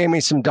someone gave me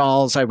some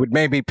dolls, I would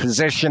maybe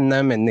position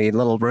them in the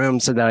little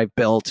rooms that I've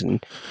built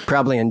and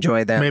probably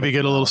enjoy them. Maybe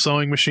get a little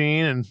sewing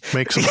machine and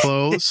make some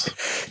clothes.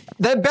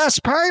 The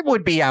best part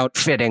would be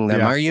outfitting them.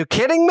 Yeah. Are you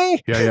kidding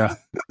me? Yeah.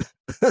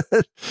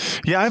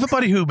 Yeah, I have a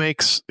buddy who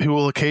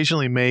will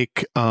occasionally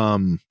make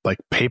like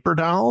paper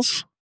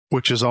dolls,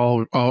 which is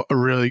all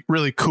really,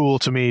 really cool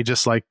to me.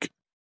 Just like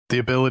the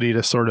ability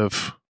to sort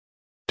of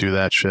do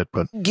that shit.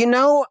 But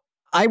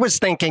I was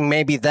thinking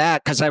maybe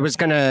that because I was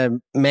going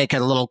to make a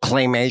little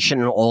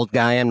claymation old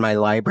guy in my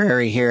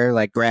library here,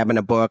 like grabbing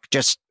a book,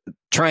 just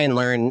try and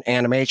learn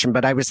animation.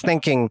 But I was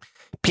thinking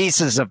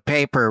pieces of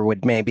paper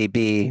would maybe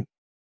be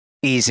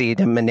easy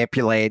to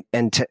manipulate.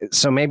 And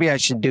so maybe I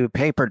should do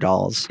paper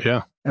dolls.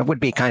 Yeah. That would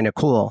be kind of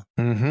cool.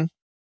 Mm-hmm.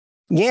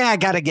 Yeah, I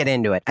got to get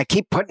into it. I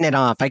keep putting it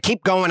off. I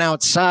keep going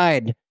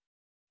outside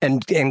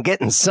and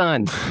getting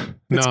sun.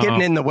 It's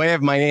getting in the way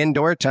of my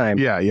indoor time.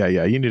 Yeah.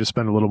 You need to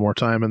spend a little more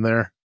time in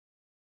there.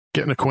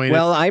 Getting acquainted.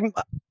 Well,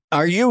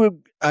 are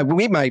you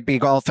we might be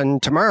golfing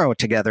tomorrow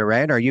together,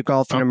 right? Are you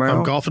golfing tomorrow?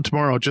 I'm golfing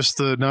tomorrow. Just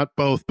not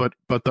both, but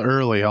the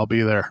early. I'll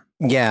be there.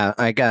 Yeah,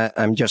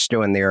 I'm just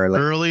doing the early.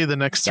 Early the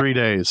next 3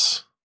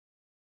 days.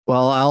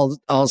 Well,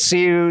 I'll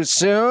see you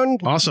soon.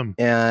 Awesome.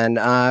 And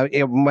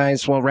it might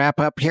as well wrap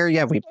up here.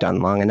 Yeah, we've done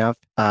long enough.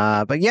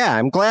 But yeah,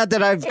 I'm glad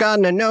that I've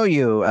gotten to know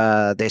you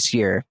this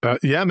year.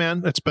 Yeah,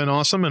 man, it's been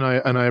awesome, and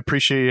I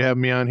appreciate you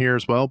having me on here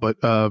as well. But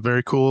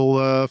very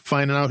cool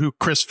finding out who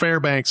Chris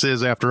Fairbanks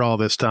is after all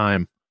this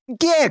time.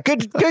 Yeah,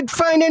 good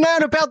finding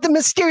out about the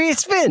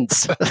mysterious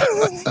Vince.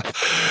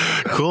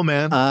 Cool,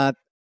 man.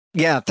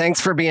 Yeah, thanks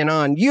for being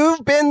on.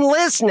 You've been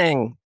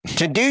listening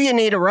to Do You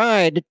Need a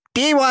Ride?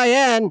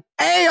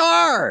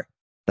 DYNAR.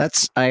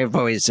 I've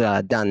always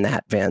done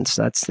that, Vince.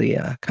 That's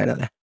the kind of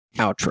the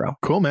outro.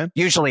 Cool, man.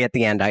 Usually at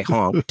the end, I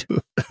honked.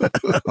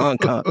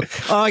 Honk, honk.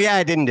 Oh, yeah,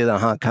 I didn't do the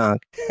honk,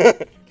 honk.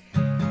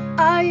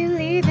 Are you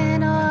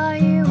leaving or are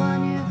you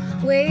on your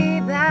way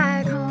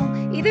back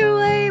home? Either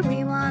way,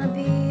 we want to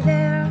be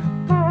there.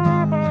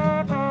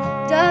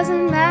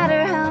 Doesn't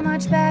matter how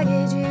much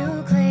baggage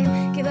you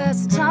claim. Give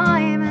us a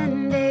time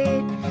and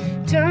date,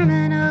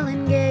 terminal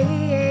and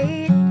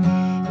gate.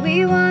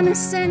 We want to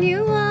send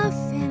you off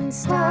in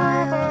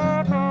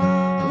style.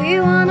 We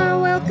want to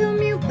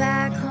welcome you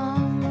back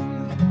home.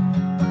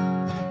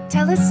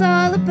 Tell us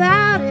all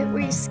about it. Were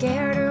you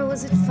scared or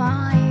was it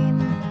fine?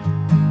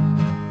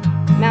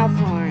 Mouth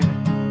horn.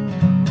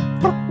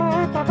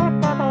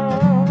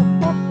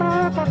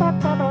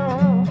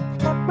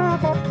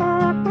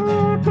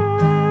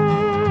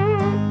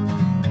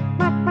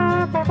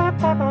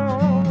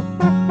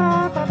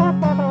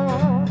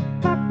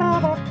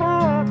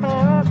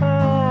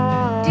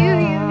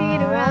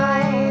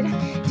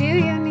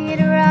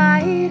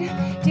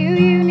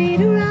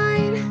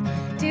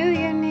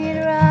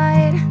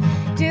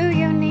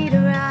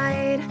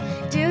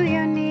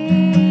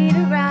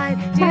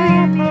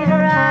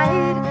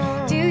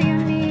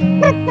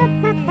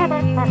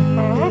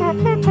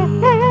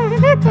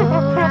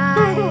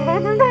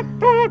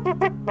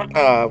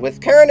 With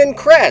Karen and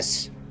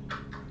Chris.